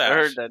 we'll go with I that.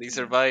 heard that he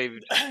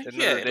survived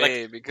another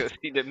day because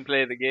he didn't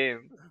play the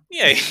game.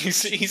 Yeah, he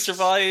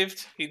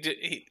survived.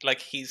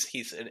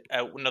 He's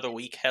out another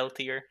week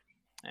healthier.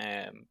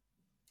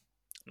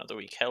 Another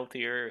week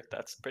healthier.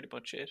 That's pretty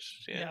much it.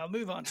 Yeah, I'll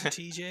move on to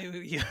TJ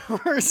with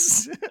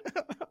yours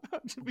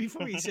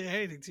before you say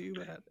anything too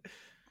bad.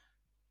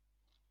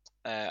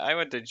 I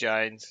went to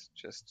Giants.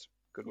 Just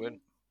good win.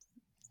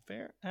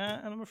 Fair.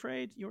 And I'm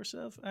afraid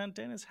yourself and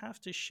Dennis have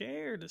to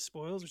share the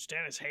spoils, which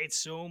Dennis hates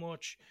so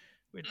much,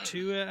 with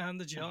Tua and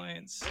the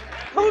Giants.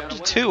 How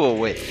did Tua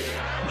win?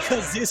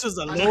 Because this was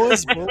the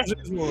lowest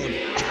voted one.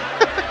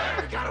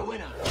 We got a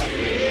winner.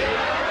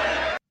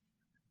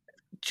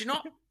 Do you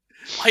know?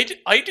 I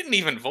didn't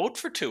even vote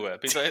for Tua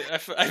because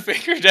I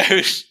figured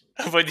out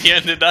by the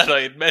end of that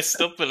I had messed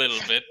up a little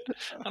bit,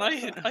 and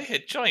I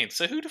hit Giants.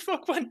 So who the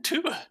fuck went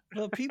Tua?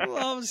 Well, people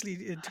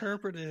obviously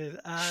interpreted it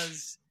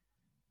as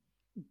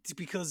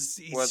because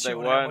he's What they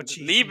showing how want. much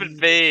he's Leave it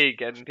needed.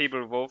 vague and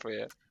people vote for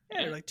you.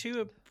 Yeah, like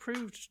Tua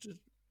proved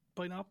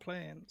by not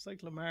playing. It's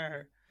like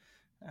Lamar.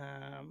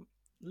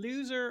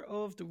 Loser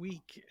of the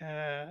week.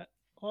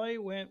 I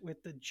went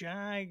with the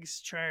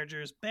Jags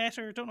Chargers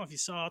better. Don't know if you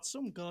saw it.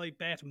 Some guy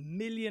bet $1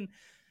 million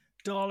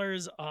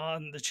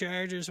on the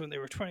Chargers when they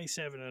were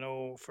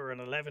 27-0 for an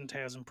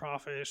 11,000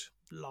 profit.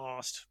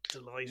 Lost.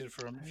 Delighted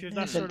for him. If you have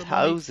that sort of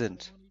money,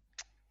 11,000.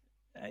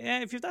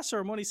 yeah, if you have that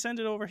sort of money, send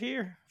it over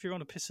here. If you're going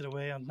to piss it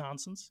away on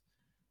nonsense.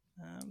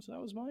 So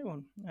that was my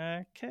one.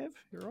 Kev,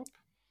 you're up.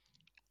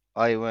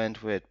 I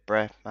went with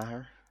Brett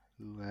Maher,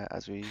 who,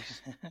 as we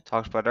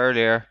talked about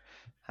earlier,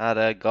 had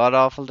a god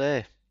awful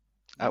day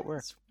at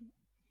work.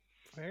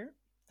 Fair.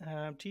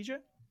 TJ?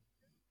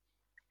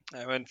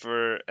 I went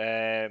for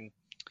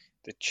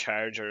the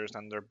Chargers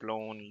and their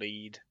blown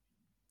lead.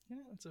 Yeah,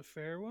 that's a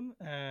fair one.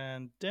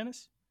 And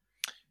Dennis?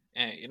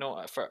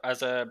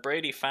 As a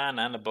Brady fan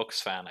and a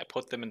Bucks fan, I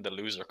put them in the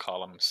loser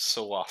column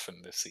so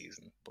often this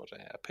season. But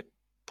I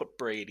put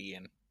Brady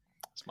in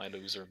as my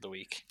loser of the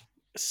week.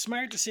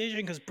 Smart decision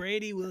because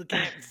Brady will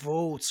get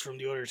votes from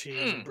the other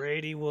teams. And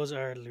Brady was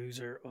our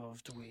loser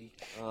of the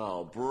week.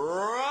 Oh,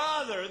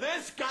 brother,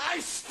 this guy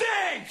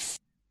stinks!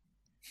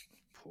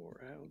 Poor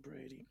old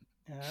Brady.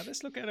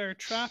 Let's look at our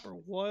trap or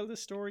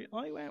wildest story.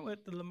 I went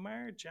with the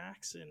Lamar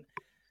Jackson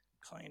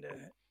kind of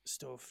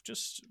stuff.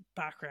 Just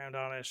background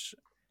on it.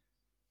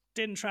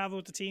 Didn't travel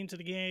with the team to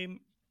the game.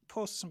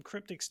 Posted some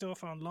cryptic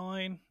stuff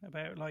online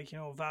about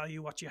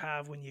value what you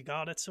have when you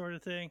got it sort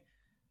of thing.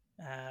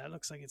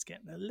 Looks like it's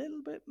getting a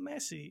little bit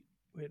messy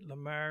with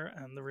Lamar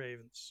and the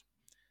Ravens.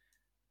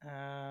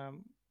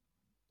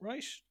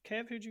 Right,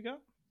 Kev, who'd you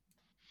got?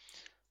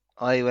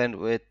 I went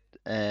with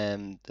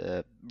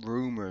the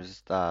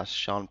rumours that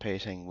Sean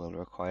Payton will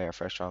require a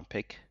first round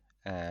pick.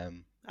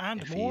 And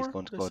if more, he's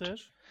going to they go said.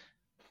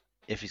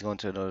 if he's going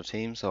to another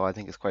team. So I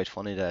think it's quite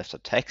funny that if the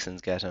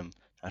Texans get him,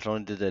 not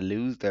only did they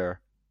lose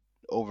their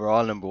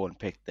overall number one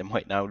pick, they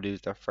might now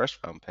lose their first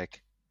round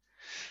pick.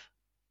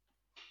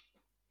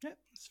 Yeah,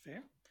 that's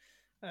fair.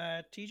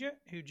 TJ,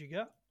 who'd you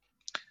got?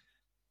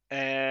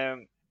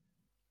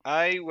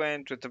 I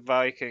went with the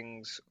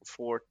Vikings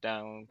fourth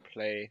down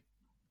play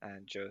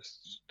and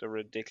just the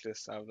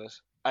ridiculous of it.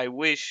 I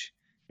wish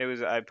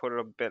I put it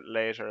a bit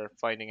later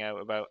finding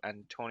out about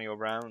Antonio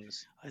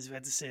Brown's I was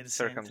about to say the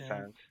same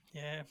circumstance.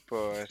 thing. Yeah.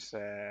 But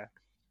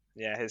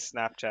his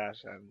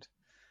Snapchat and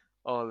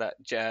all that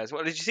jazz.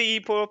 Well, did you see he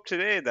put up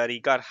today that he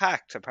got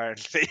hacked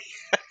apparently?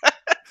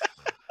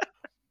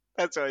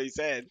 That's what he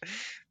said.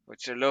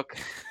 But sure, look,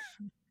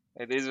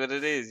 it is what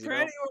it is. For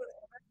anyone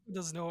who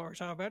doesn't know what we're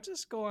talking about,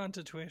 just go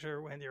onto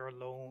Twitter when you're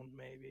alone,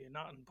 maybe,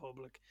 not in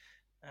public,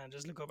 and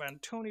just look up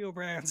Antonio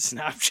Brown's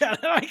Snapchat,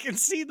 and I can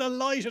see the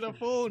light of the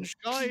phone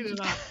shining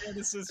on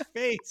Dennis's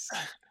face.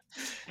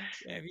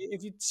 Yeah,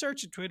 if you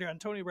search on Twitter,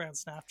 Antonio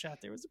Brown's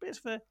Snapchat, there was a bit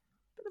of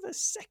a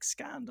sex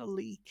scandal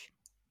leak.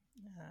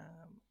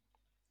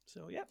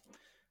 So yeah,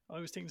 I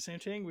was thinking the same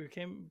thing. We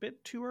came a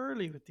bit too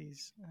early with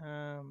these.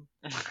 Oh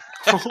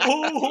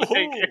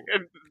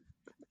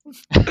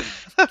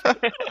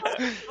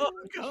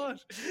God,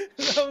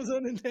 that was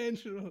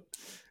unintentional.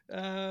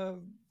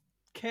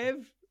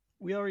 Kev,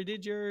 we already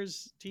did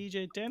yours.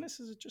 TJ, Dennis,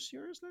 is it just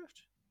yours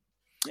left?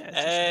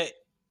 Yeah.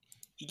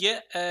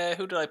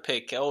 Who did I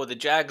pick? Oh, the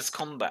Jags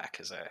comeback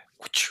is a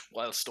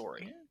wild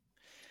story.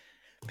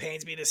 Yeah.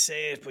 Pains me to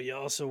say it, but you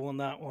also won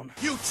that one.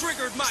 You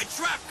triggered my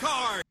trap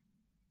card!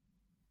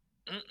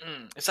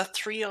 Is that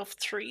 3 of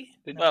 3?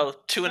 No. Well,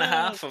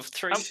 2.5 of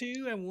 3.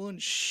 2 and 1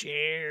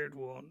 shared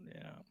one.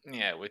 Yeah.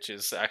 Yeah, which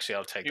is actually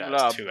I'll take People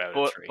that as have 2 out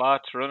of 3.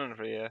 bots running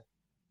for you.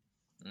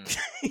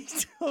 He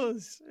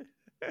does.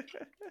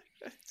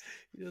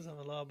 He does have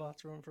a lot of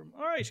bots run from.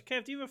 All right,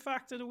 Kev, do you have a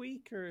fact of the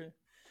week or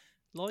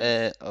life?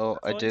 I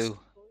Advice? do.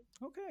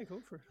 Okay, go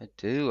for it. I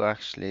do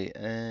actually.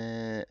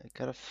 I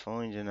gotta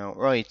find you now.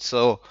 Right,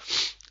 so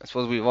I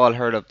suppose we've all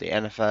heard of the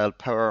NFL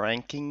Power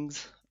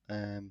Rankings. I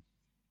think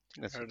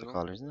that's Heard what of they them.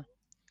 call it, isn't it?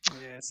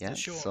 Yeah, it's Yeah, the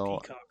show so- on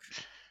Peacock.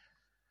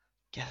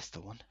 Yeah, that's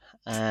the one.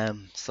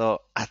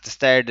 So at the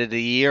start of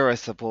the year, I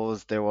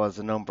suppose there was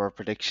a number of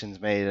predictions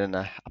made and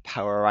a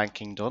power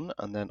ranking done,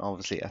 and then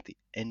obviously at the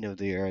end of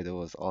the year there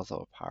was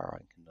also a power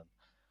ranking done.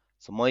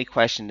 So my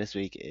question this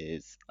week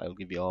is, I'll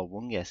give you all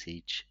one guess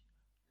each.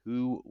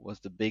 Who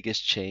was the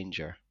biggest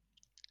changer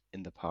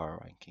in the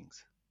power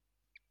rankings?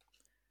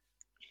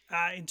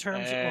 In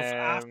terms of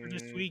after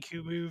this Um, week,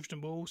 who moved the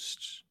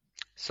most?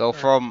 So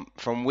Or-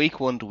 from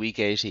week 1 to week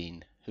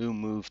 18, who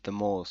moved the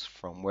most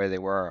from where they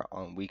were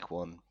on week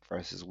 1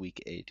 versus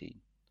week 18?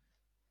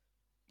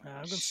 I'm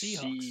going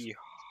Seahawks.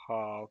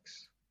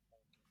 Seahawks.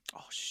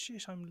 Oh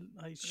shit!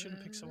 I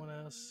shouldn't pick someone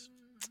else.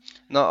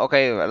 No,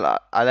 okay, well,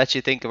 I'll let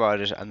you think about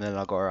it and then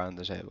I'll go around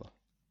the table.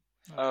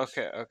 Alright.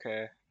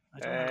 Okay. I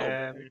don't,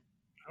 have Um,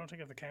 I don't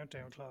think I have a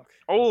countdown clock.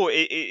 Oh,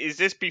 is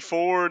this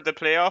before the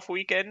playoff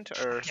weekend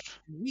or?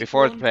 Week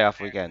Before the one, playoff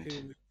who weekend. moved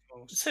the I'd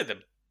most? say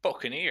the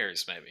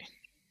Buccaneers, maybe.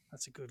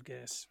 That's a good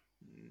guess.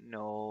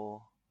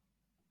 No.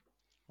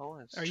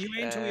 Are you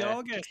into we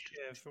all guess,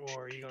 Kev,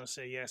 or are you going to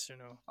say yes or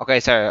no? Okay,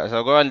 sorry, so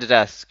I'll go around the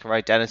desk.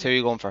 Right, Dennis, who are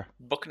you going for?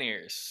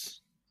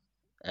 Buccaneers.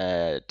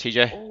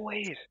 TJ? Oh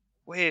wait.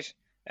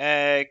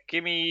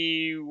 Give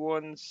me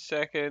 1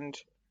 second.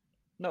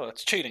 No,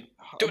 it's cheating.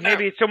 Do it now.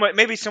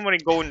 Maybe somebody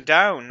going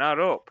down, not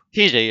up.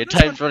 TJ, your That's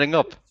time's what- running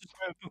up. Just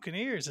about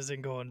Buccaneers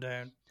isn't going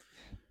down.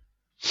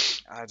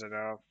 I don't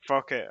know.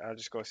 Fuck it. I'll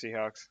just go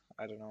Seahawks.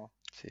 I don't know.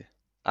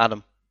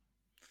 Adam.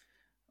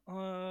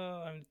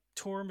 I'm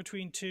torn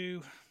between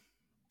two.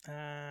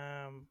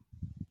 I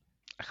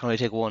can only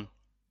take one.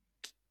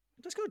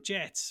 Let's go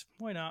Jets.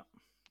 Why not?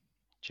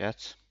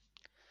 Jets.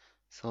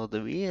 So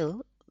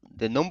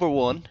the number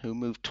one who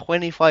moved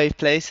 25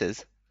 places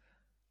was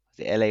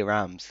the LA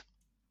Rams.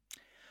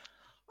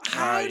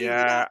 How did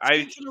yeah, we not I-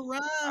 think of the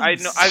Rams? I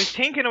know. I was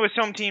thinking it was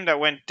some team that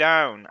went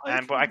down,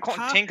 I but I think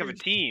couldn't think of a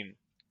Packers. team.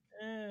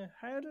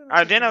 How did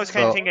And then I was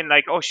kind of So- thinking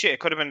like, oh shit, it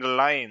could have been the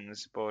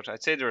Lions, but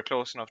I'd say they were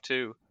close enough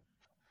too.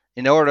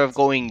 In order of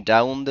going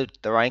down the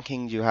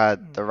rankings, you had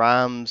Hmm. the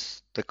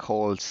Rams, the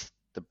Colts,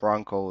 the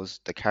Broncos,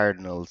 the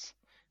Cardinals,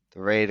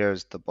 the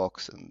Raiders, the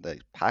Bucks, and the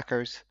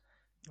Packers.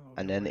 Oh,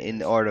 And the then in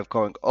Raiders. order of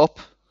going up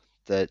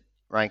the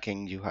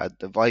ranking, you had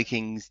the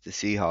Vikings, the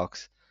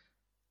Seahawks,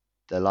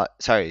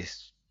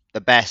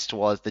 the best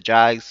was the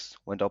Jags,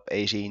 went up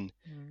 18,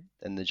 Mm.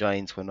 then the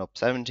Giants went up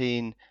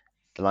 17,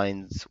 the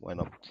Lions went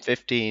up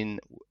 15,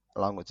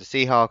 along with the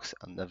Seahawks,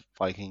 and the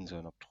Vikings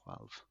went up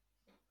 12.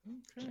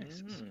 Okay.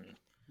 Mm.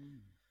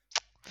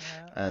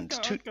 And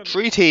I got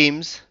three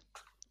teams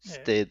Yeah.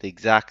 stayed the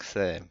exact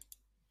same.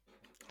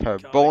 Per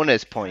God,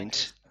 bonus I can't point,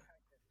 guess.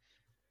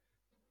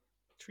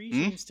 Three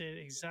Hmm? teams stayed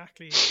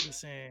exactly the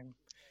same.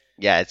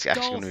 yeah, it's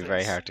actually going to be very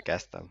Dolphins. hard to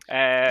guess them.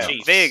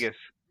 Chiefs. Vegas.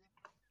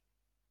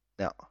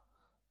 No,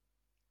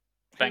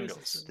 Who is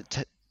Bengals.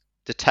 this?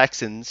 the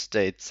Texans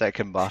stayed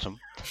second bottom.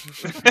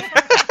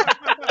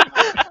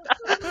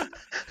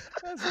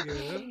 That's a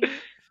good one.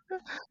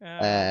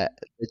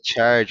 The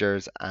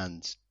Chargers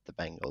and the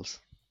Bengals.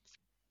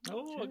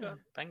 Oh, I Okay. got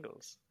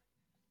Bengals.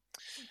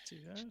 Do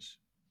that.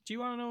 Do you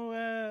want to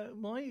know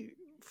my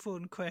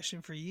fun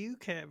question for you,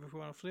 Kev, if we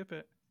want to flip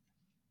it?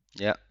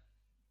 Yeah.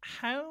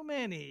 How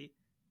many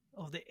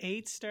of the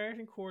 8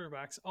 starting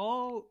quarterbacks,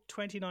 all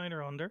 29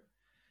 or under,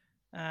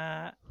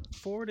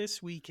 for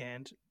this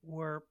weekend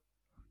were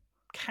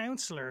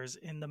counselors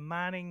in the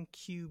Manning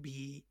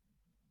QB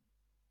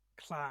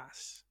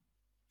class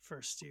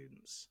for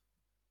students?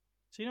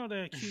 So you know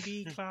the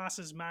QB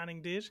classes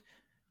Manning did,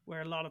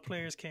 where a lot of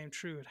players came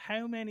through it.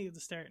 How many of the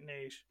starting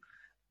 8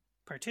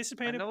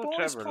 participated? know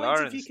Bonus Trevor points if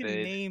Lawrence you can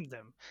did. name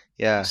them.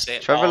 Yeah. Say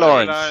Trevor all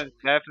Lawrence. Lawrence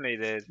definitely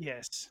did.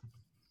 Yes.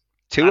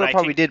 Tua And I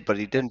probably think- did, but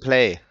he didn't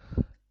play.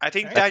 I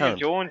think Sorry? Daniel Count.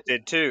 Jones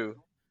did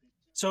too.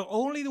 So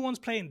only the ones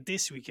playing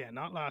this weekend,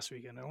 not last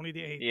weekend. Only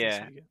the 8 this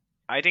Yeah. weekend.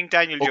 I think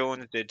Daniel Oh.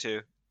 Jones did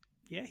too.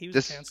 Yeah, he was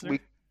This a counselor.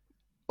 week.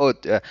 Oh,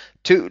 the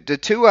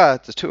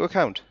Tua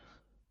account.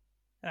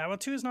 Well,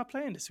 Tua's not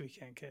playing this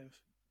weekend, Kev.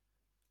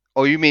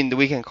 Oh, you mean the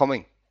weekend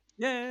coming?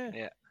 Yeah.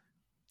 Yeah.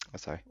 Oh,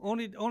 sorry.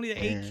 Only the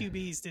 8 Yeah.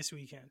 QBs this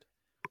weekend.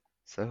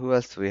 So who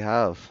else do we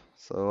have?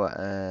 So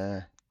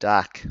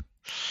Dak.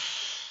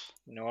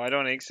 No, I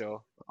don't think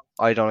so.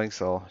 I don't think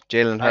so.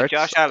 Jalen Hurts.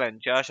 Josh Allen.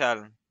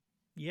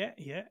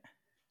 Yeah.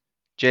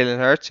 Jalen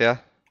Hurts, yeah.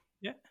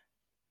 Yeah.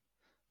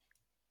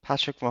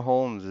 Patrick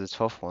Mahomes is a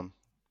tough one.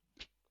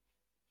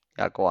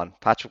 Yeah, go on.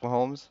 Patrick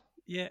Mahomes.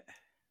 Yeah.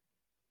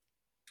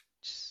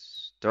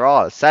 They're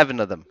all 7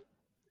 of them.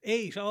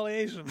 8, all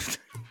 8 of them.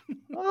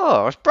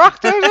 Oh, it's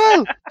Brock there as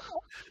well.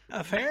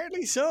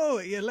 Apparently so,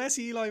 unless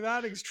Eli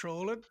Manning's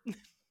trolling.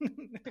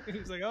 He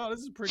was like, oh, this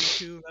is pretty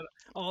cool that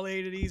all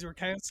 8 of these were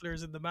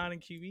counselors in the Manning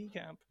QB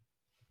camp.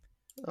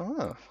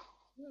 Oh,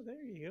 Well,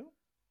 there you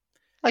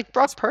go. Like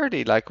Brock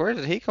Purdy, like where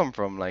did he come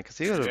from? Like, 'cause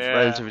he was Yeah.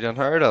 relatively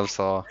unheard of,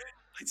 so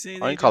I'd say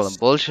I'm calling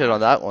bullshit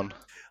on that one.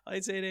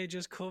 I'd say they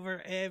just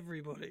cover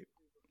everybody.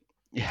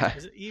 Yeah.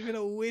 There's even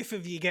a whiff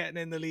of you getting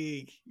in the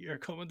league, you're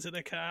coming to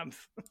the camp.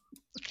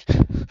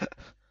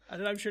 And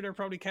then I'm sure they're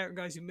probably counting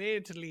guys who made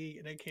it to the league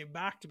and then came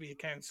back to be a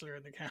counsellor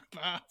in the camp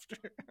after.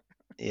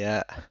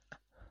 Yeah.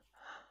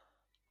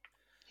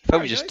 He probably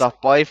Alright, just guys.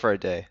 stopped by for a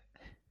day.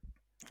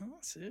 Oh,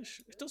 that's it.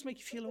 It does make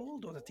you feel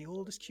old, though, that the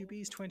oldest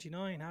QB is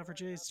 29,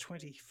 average age is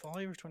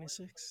 25 or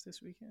 26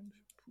 this weekend.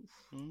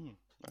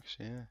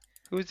 Actually, yeah.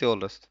 Who's the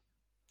oldest?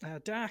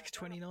 Dak,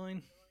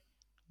 29.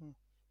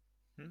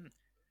 Hmm.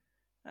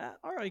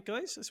 All right,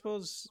 guys. I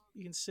suppose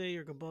you can say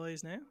your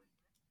goodbyes now.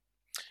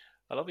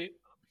 I love you.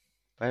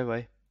 Bye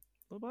bye.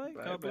 Bye-bye.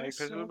 Bye-bye, God bless.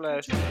 Christmas I'll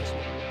bless. catch you next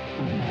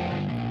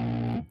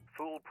week.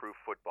 Foolproof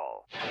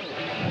football.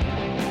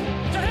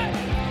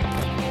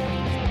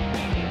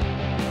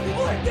 You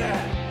like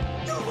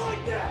that? You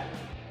like that?